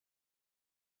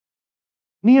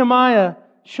 Nehemiah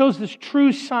shows this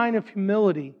true sign of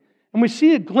humility. And we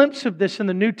see a glimpse of this in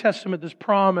the New Testament, this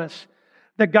promise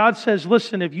that God says,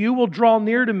 listen, if you will draw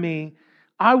near to me,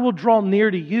 I will draw near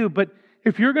to you. But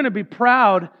if you're going to be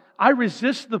proud, I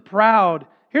resist the proud.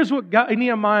 Here's what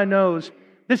Nehemiah knows.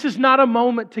 This is not a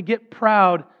moment to get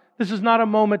proud. This is not a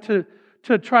moment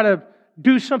to try to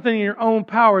do something in your own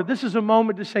power. This is a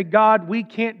moment to say, God, we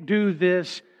can't do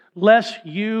this lest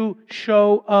you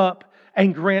show up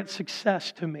and grant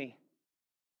success to me.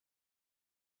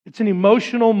 It's an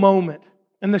emotional moment.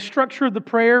 And the structure of the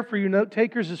prayer for you note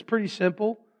takers is pretty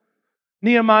simple.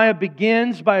 Nehemiah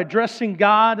begins by addressing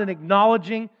God and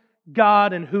acknowledging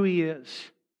God and who He is.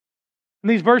 In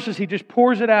these verses, he just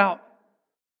pours it out.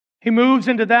 He moves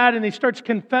into that and he starts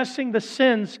confessing the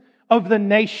sins of the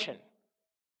nation.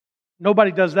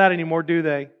 Nobody does that anymore, do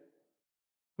they?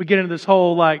 We get into this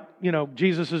whole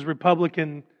Jesus is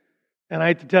Republican, and I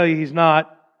hate to tell you he's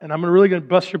not. And I'm really going to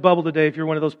bust your bubble today if you're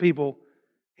one of those people.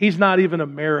 He's not even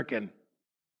American.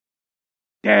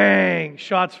 Dang,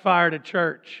 shots fired at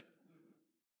church.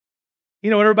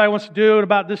 You know what everybody wants to do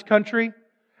about this country?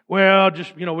 Well,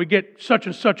 we get such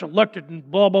and such elected and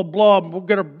blah, blah, blah, and we'll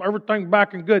get everything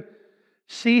back and good.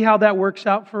 See how that works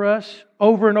out for us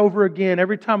over and over again.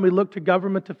 Every time we look to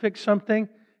government to fix something,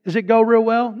 does it go real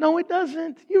well? No, it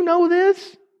doesn't. You know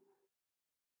this.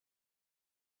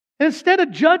 Instead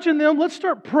of judging them, let's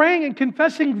start praying and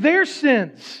confessing their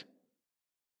sins.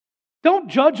 Don't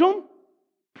judge them.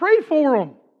 Pray for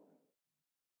them.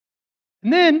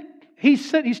 And then he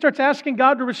starts asking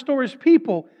God to restore His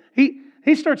people.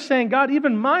 he starts saying, God,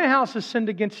 even my house has sinned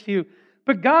against you.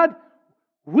 But God,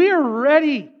 we're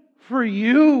ready for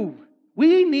you.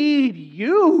 We need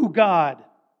you, God.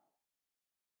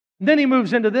 And then he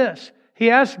moves into this.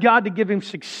 He asks God to give him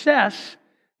success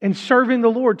in serving the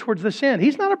Lord towards this end.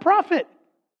 He's not a prophet.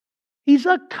 He's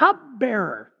a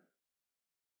cupbearer.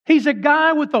 He's a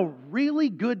guy with a really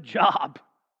good job,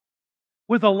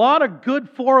 with a lot of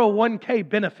good 401k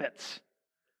benefits,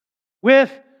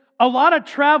 with a lot of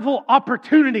travel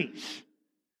opportunities.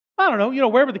 I don't know,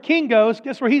 wherever the king goes,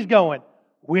 guess where he's going?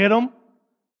 With him.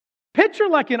 Picture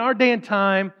like in our day and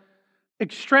time,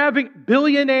 extravagant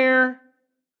billionaire,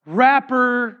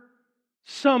 rapper,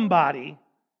 somebody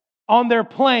on their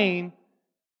plane,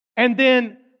 and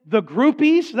then the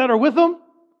groupies that are with them,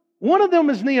 one of them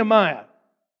is Nehemiah.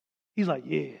 He's like,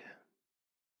 yeah.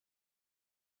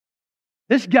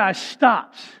 This guy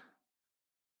stops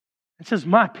and says,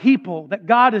 my people that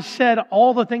God has said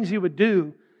all the things He would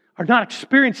do are not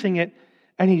experiencing it,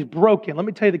 and he's broken. Let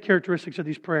me tell you the characteristics of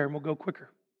these prayers, and we'll go quicker.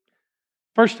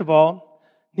 First of all,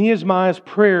 Nehemiah's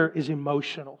prayer is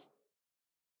emotional.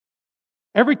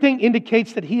 Everything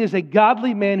indicates that he is a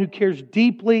godly man who cares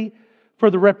deeply for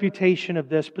the reputation of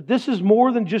this. But this is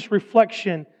more than just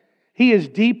reflection. He is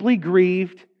deeply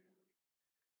grieved,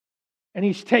 and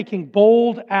he's taking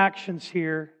bold actions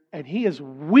here, and he is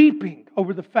weeping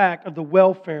over the fact of the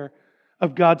welfare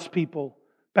of God's people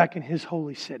back in His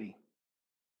holy city.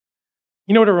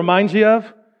 You know what it reminds you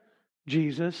of?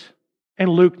 Jesus in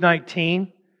Luke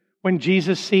 19, when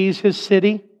Jesus sees His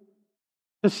city,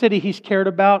 the city He's cared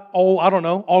about, all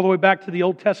the way back to the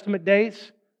Old Testament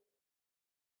days.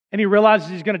 And He realizes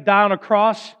He's going to die on a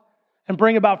cross and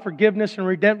bring about forgiveness and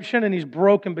redemption, and He's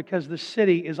broken because the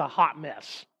city is a hot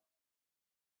mess.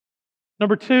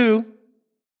 Number two,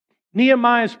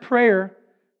 Nehemiah's prayer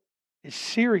is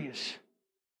serious.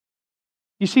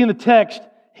 You see in the text,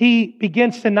 he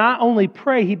begins to not only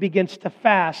pray, he begins to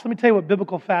fast. Let me tell you what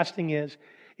biblical fasting is.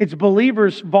 It's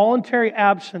believers' voluntary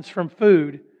absence from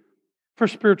food for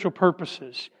spiritual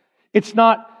purposes. If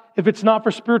it's not for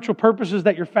spiritual purposes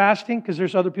that you're fasting, because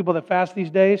there's other people that fast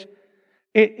these days,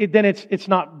 then it's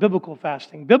not biblical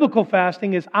fasting. Biblical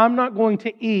fasting is I'm not going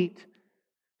to eat,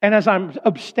 and as I'm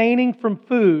abstaining from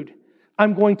food,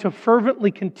 I'm going to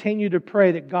fervently continue to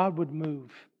pray that God would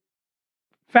move.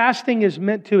 Fasting is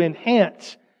meant to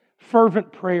enhance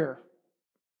fervent prayer.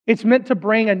 It's meant to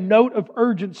bring a note of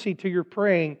urgency to your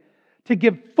praying, to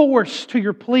give force to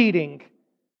your pleading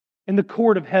in the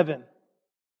court of heaven.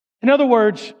 In other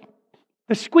words,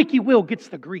 the squeaky wheel gets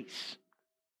the grease.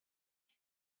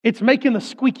 It's making the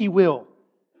squeaky wheel.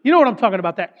 You know what I'm talking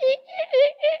about, that.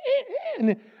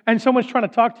 And someone's trying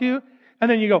to talk to you, and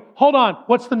then you go, hold on,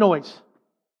 what's the noise?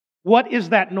 What is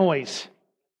that noise?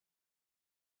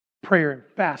 Prayer and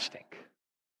fasting.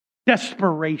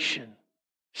 Desperation.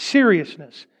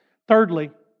 Seriousness.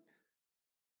 Thirdly,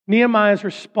 Nehemiah's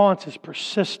response is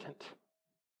persistent.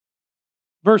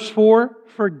 Verse 4,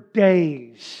 for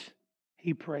days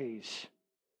he prays.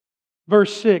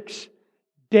 Verse 6,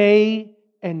 day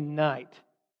and night.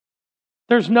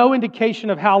 There's no indication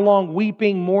of how long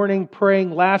weeping, mourning,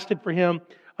 praying lasted for him,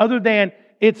 other than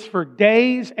it's for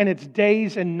days and it's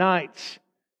days and nights.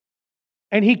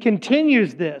 And he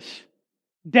continues this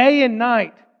day and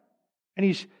night. And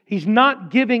he's not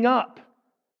giving up.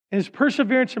 And his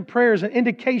perseverance in prayer is an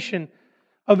indication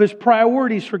of his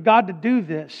priorities for God to do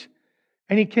this.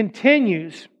 And he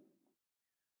continues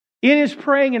in his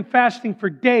praying and fasting for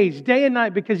days, day and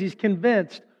night, because he's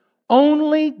convinced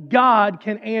only God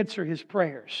can answer his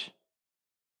prayers.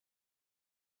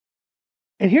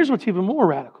 And here's what's even more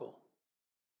radical.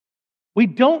 We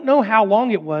don't know how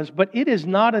long it was, but it is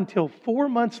not until 4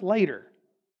 months later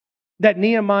that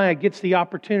Nehemiah gets the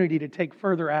opportunity to take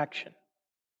further action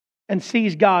and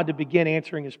sees God to begin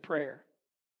answering his prayer.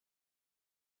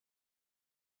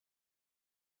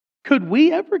 Could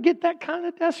we ever get that kind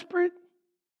of desperate?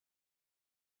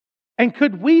 And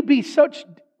could we be such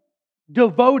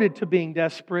devoted to being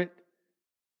desperate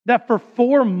that for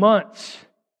 4 months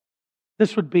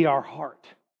this would be our heart?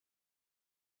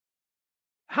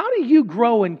 How do you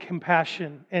grow in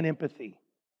compassion and empathy?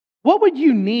 What would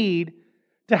you need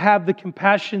to have the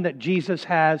compassion that Jesus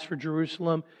has for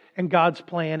Jerusalem and God's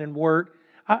plan and work?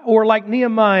 Or like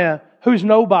Nehemiah, who's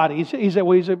nobody.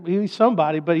 He's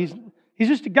somebody, but he's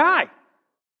just a guy.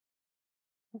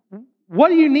 What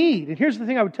do you need? And here's the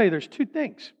thing I would tell you. There's two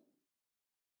things.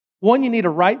 One, you need a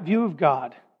right view of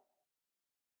God.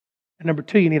 And number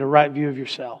two, you need a right view of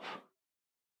yourself.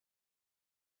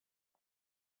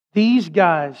 These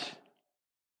guys,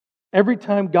 every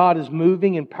time God is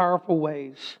moving in powerful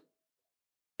ways,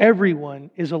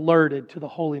 everyone is alerted to the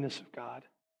holiness of God.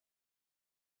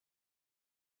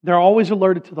 They're always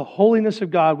alerted to the holiness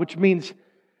of God, which means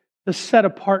the set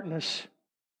apartness,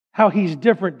 how He's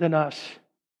different than us,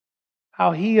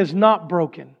 how He is not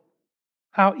broken,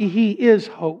 how He is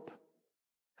hope,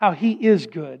 how He is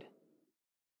good.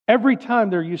 Every time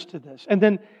they're used to this. And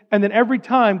then every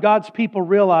time God's people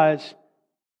realize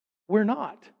we're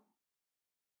not.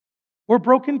 We're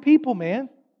broken people, man.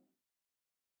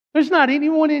 There's not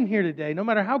anyone in here today, no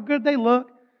matter how good they look,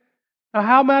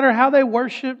 no matter how they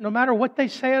worship, no matter what they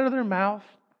say out of their mouth.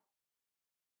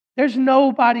 There's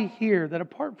nobody here that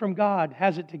apart from God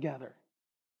has it together.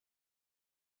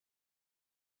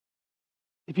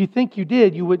 If you think you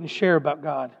did, you wouldn't share about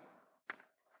God.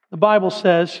 The Bible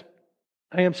says,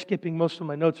 I am skipping most of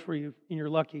my notes for you, and you're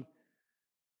lucky.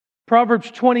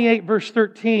 Proverbs 28, verse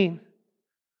 13.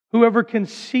 Whoever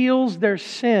conceals their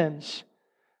sins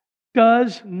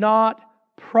does not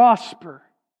prosper,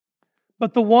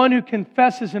 but the one who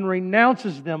confesses and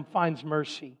renounces them finds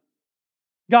mercy.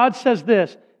 God says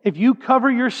this, if you cover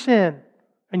your sin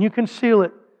and you conceal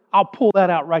it, I'll pull that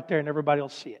out right there and everybody will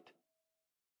see it.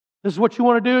 This is what you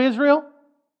want to do, Israel?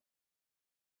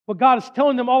 What God is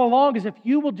telling them all along is if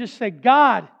you will just say,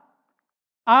 God,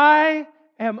 I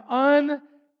am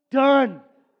undone.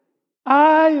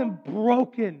 I am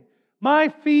broken. My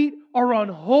feet are on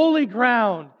holy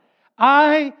ground.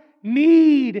 I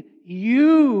need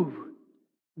you.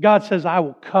 God says, I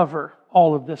will cover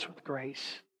all of this with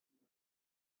grace.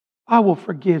 I will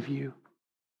forgive you.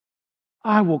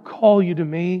 I will call you to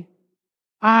me.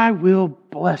 I will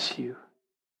bless you.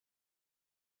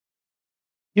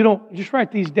 You don't just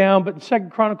write these down, but in 2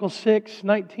 Chronicles 6,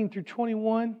 19 through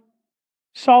 21,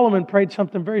 Solomon prayed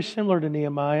something very similar to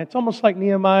Nehemiah. It's almost like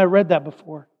Nehemiah read that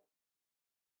before.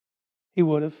 He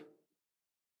would have.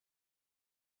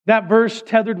 That verse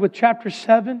tethered with chapter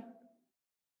 7.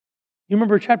 You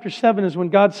remember chapter 7 is when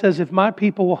God says, if my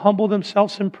people will humble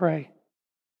themselves and pray,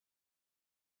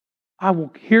 I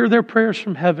will hear their prayers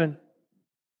from heaven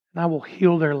and I will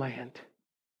heal their land.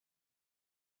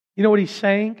 You know what he's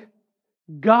saying?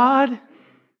 God,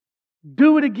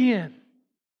 do it again.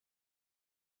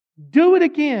 Do it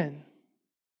again.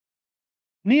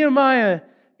 Nehemiah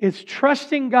is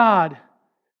trusting God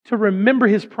to remember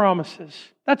His promises.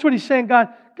 That's what he's saying. God,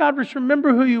 just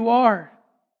remember who you are.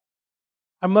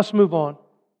 I must move on.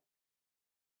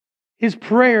 His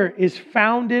prayer is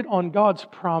founded on God's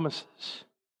promises.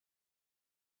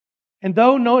 And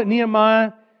though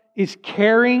Nehemiah is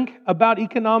caring about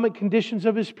economic conditions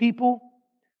of his people,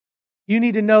 you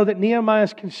need to know that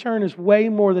Nehemiah's concern is way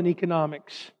more than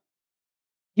economics.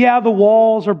 Yeah, the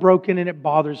walls are broken and it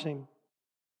bothers him.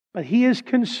 But he is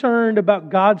concerned about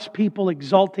God's people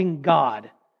exalting God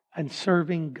and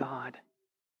serving God.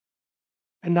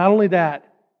 And not only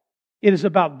that, it is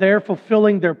about their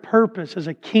fulfilling their purpose as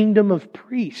a kingdom of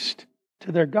priests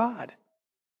to their God.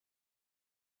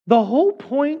 The whole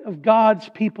point of God's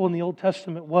people in the Old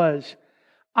Testament was,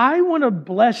 I want to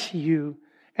bless you,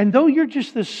 and though you're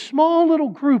just this small little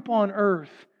group on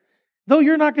earth, though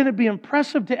you're not going to be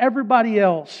impressive to everybody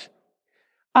else,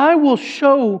 I will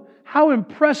show how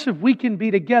impressive we can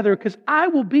be together because I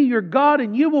will be your God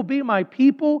and you will be my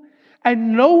people,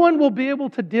 and no one will be able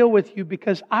to deal with you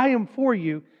because I am for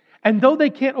you. And though they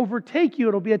can't overtake you,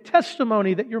 it'll be a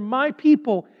testimony that you're my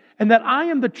people and that I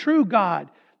am the true God,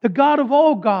 the God of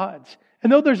all gods.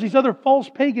 And though there's these other false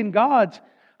pagan gods,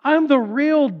 I'm the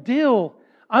real deal.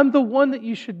 I'm the one that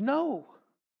you should know.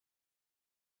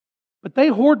 But they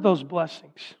hoard those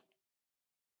blessings.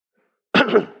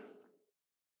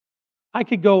 I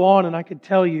could go on and I could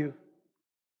tell you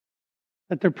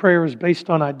that their prayer is based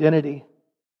on identity.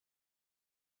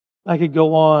 I could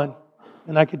go on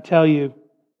and I could tell you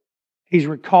he's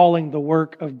recalling the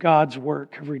work of God's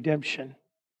work of redemption.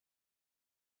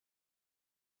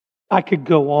 I could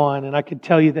go on and I could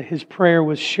tell you that his prayer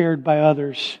was shared by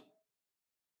others.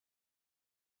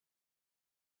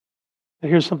 But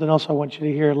here's something else I want you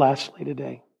to hear lastly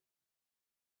today.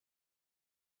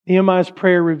 Nehemiah's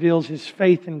prayer reveals his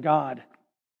faith in God,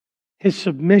 his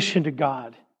submission to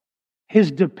God, his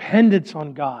dependence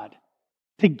on God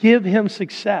to give him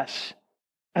success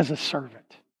as a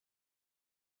servant.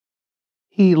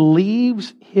 He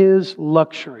leaves his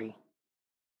luxury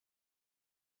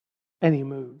and he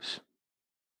moves.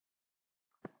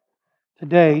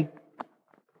 Today, I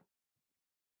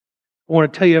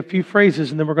want to tell you a few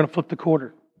phrases and then we're going to flip the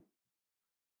quarter.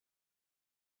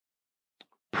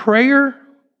 Prayer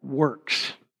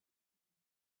works.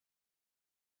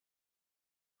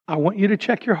 I want you to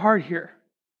check your heart here.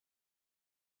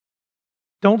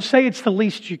 Don't say it's the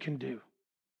least you can do.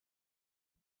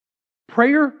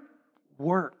 Prayer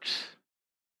works.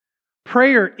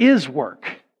 Prayer is work.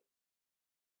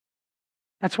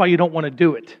 That's why you don't want to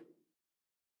do it.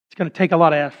 It's going to take a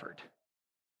lot of effort.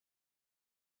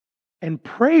 And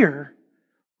prayer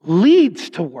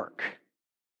leads to work.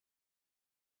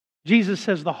 Jesus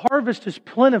says, the harvest is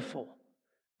plentiful.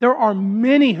 There are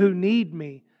many who need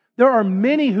me. There are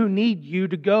many who need you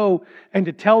to go and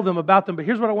to tell them about them. But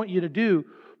here's what I want you to do.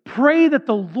 Pray that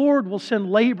the Lord will send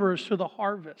laborers to the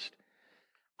harvest.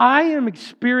 I am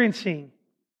experiencing,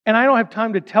 and I don't have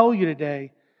time to tell you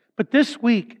today, but this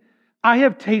week I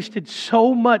have tasted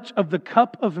so much of the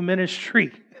cup of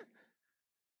ministry.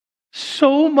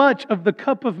 So much of the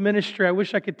cup of ministry, I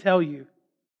wish I could tell you.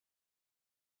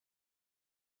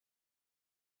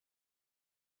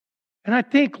 And I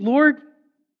think, Lord,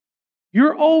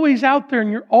 you're always out there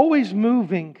and you're always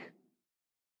moving.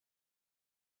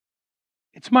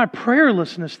 It's my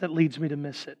prayerlessness that leads me to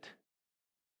miss it.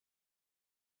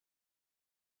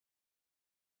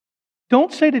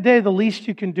 Don't say today the least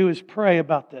you can do is pray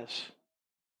about this.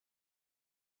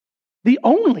 The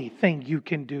only thing you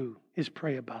can do is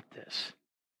pray about this.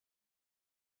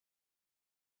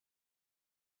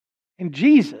 And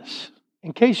Jesus,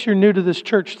 in case you're new to this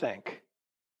church thing, in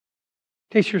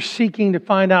case you're seeking to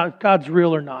find out if God's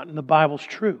real or not and the Bible's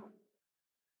true,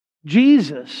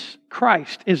 Jesus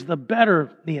Christ is the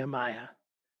better Nehemiah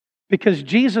because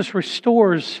Jesus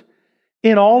restores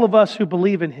in all of us who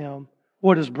believe in Him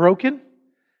what is broken,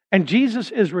 and Jesus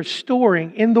is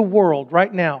restoring in the world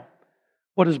right now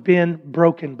what has been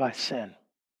broken by sin.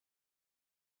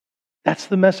 That's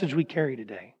the message we carry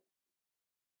today.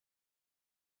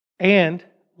 And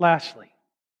lastly,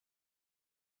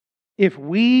 if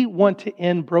we want to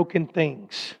end broken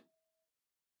things,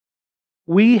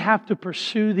 we have to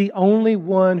pursue the only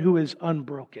one who is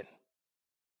unbroken.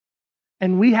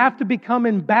 And we have to become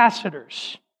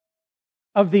ambassadors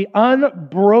of the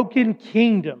unbroken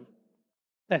kingdom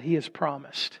that He has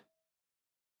promised.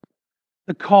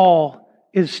 The call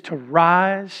is to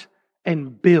rise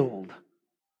and build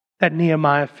that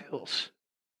Nehemiah feels.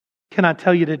 Can I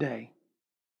tell you today?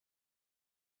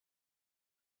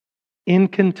 In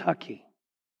Kentucky,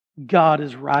 God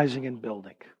is rising and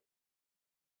building.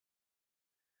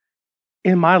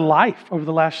 In my life over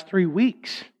the last 3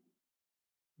 weeks,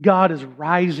 God is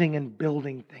rising and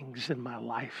building things in my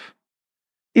life,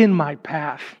 in my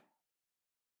path.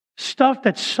 Stuff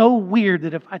that's so weird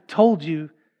that if I told you,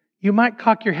 you might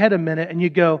cock your head a minute and you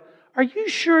go, "Are you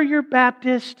sure you're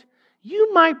Baptist?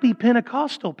 You might be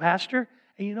Pentecostal, Pastor."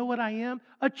 And you know what I am?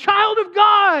 A child of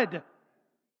God.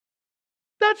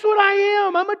 That's what I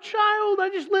am. I'm a child. I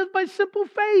just live by simple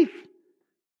faith.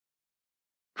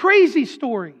 Crazy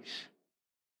stories.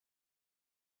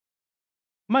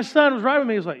 My son was right with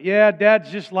me. He was like, "Yeah, Dad's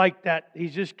just like that.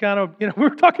 He's just kind of," we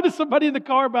were talking to somebody in the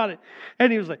car about it.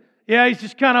 And he was like, "Yeah, he's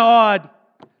just kind of odd."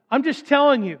 I'm just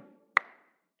telling you.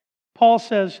 Paul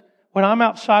says, when I'm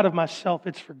outside of myself,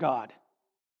 it's for God.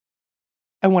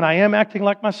 And when I am acting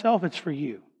like myself, it's for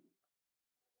you.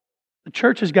 The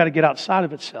church has got to get outside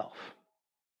of itself.